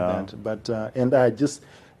know about that. But, and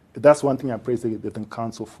that's one thing I praise the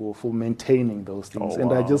council for maintaining those things.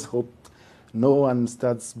 And I just hope no one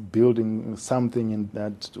starts building something in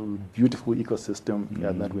that beautiful ecosystem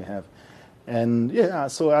that we have. And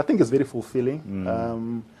so I think it's very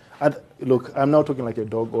fulfilling. Look, I'm now talking like a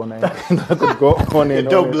dog owner. I could go on and a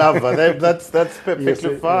dog lover. That's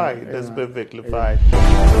perfectly fine. That's perfectly fine.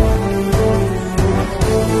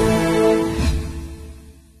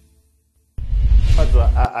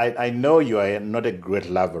 I know you are not a great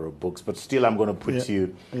lover of books, but still I'm going to put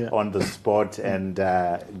you on the spot and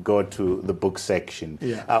go to the book section.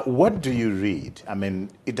 What do you read? I mean,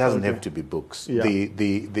 it doesn't have to be books.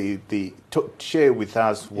 Share with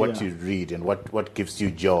us what you read and what gives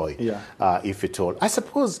you joy, if at all. I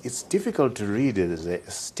suppose it's difficult to read as a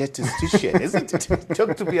statistician, isn't it?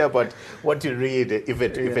 Talk to me about what you read, if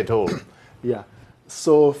at all. Yeah.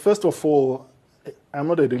 So first of all, I'm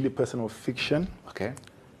not a really person of fiction. Okay.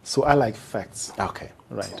 So I like facts. Okay.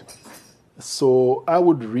 Right. So I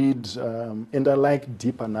would read, and I like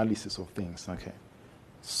deep analysis of things. Okay.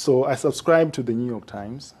 So I subscribe to the New York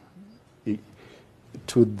Times,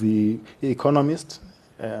 to the Economist.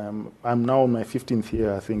 I'm now on my 15th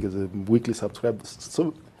year, I think, as a weekly subscriber.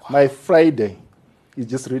 So my Friday is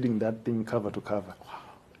just reading that thing cover to cover. Wow.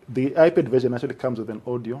 The iPad version actually comes with an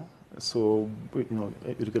audio. So, you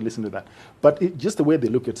can listen to that. But just the way they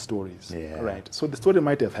look at stories, right? So the story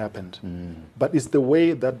might have happened, but it's the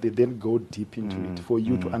way that they then go deep into it for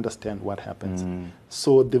you to understand what happens.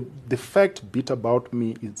 So the fact bit about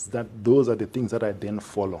me is that those are the things that I then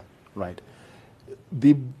follow, right?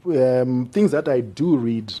 The things that I do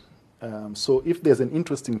read, so if there's an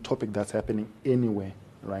interesting topic that's happening anywhere,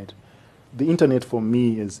 right? The internet for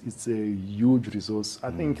me it's a huge resource.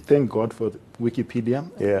 I think, thank God for Wikipedia.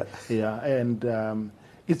 And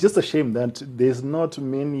it's just a shame that there's not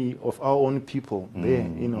many of our own people there,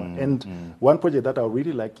 And one project that I would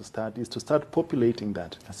really like to start is to start populating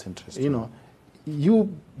that. That's interesting.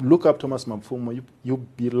 You look up Thomas Mapfumo, you'll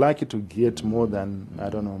be lucky to get more than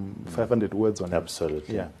 500 words on it.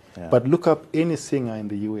 Absolutely. Yeah. But look up any singer in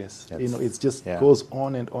the US. It just goes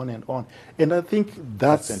on and on and on. And I think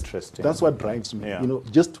that's interesting. That's what drives me.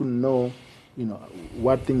 Just to know,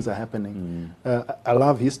 what things are happening. I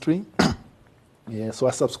love history. So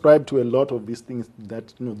I subscribe to a lot of these things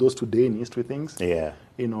that those today in history things.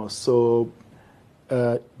 So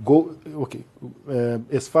go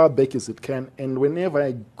as far back as it can. And whenever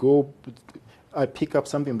I go, I pick up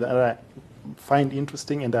something that I find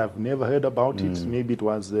interesting and I've never heard about it. Maybe it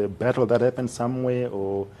was a battle that happened somewhere,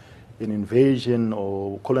 or an invasion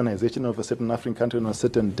or colonization of a certain African country on a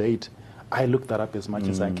certain date. I look that up as much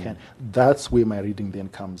as I can. That's where my reading then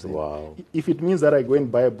comes in. Wow. If it means that I go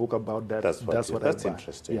and buy a book about that, that's what I buy.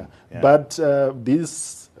 Interesting. But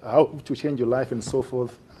this, how to change your life and so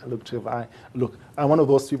forth, look, Trevor, I'm one of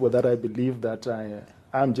those people that I believe that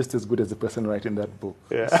I'm just as good as the person writing that book.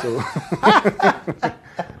 So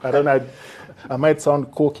I don't know. I might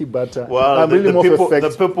sound cocky, but I'm really more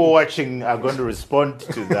perfect. The people watching are going to respond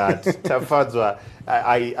to that. Tafadzwa,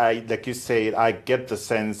 I like you say, I get the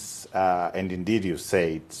sense, and indeed you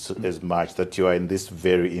say it as much, that you are in this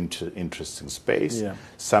very interesting space.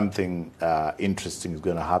 Something interesting is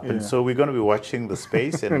going to happen. So we're going to be watching the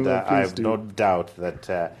space, and I have no doubt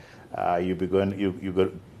that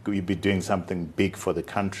you'll be doing something big for the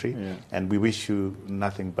country, and we wish you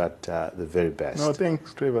nothing but the very best. No,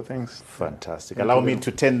 thanks, Trevor. Thanks. Fantastic. Allow me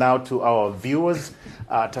to turn now to our viewers,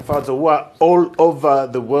 Tafadzwa, who are all over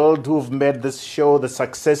the world, who've made this show the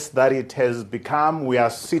success that it has become. We are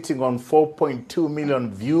sitting on 4.2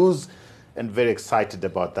 million views, and very excited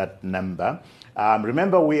about that number.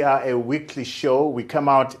 Remember, we are a weekly show. We come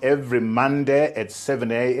out every Monday at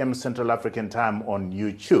 7 a.m. Central African Time on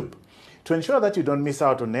YouTube. To ensure that you don't miss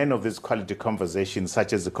out on any of these quality conversations,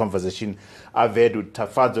 such as the conversation I've had with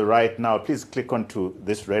Tafadzwa right now, please click onto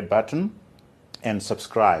this red button and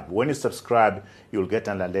subscribe. When you subscribe, you'll get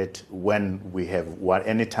an alert when we have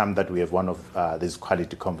anytime that we have one of these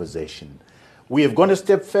quality conversations. We have gone a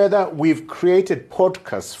step further. We've created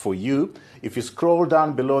podcasts for you. If you scroll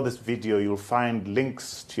down below this video, you'll find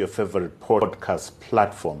links to your favorite podcast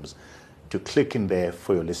platforms to click in there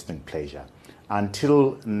for your listening pleasure.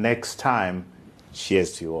 Until next time,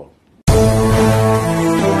 cheers to you all.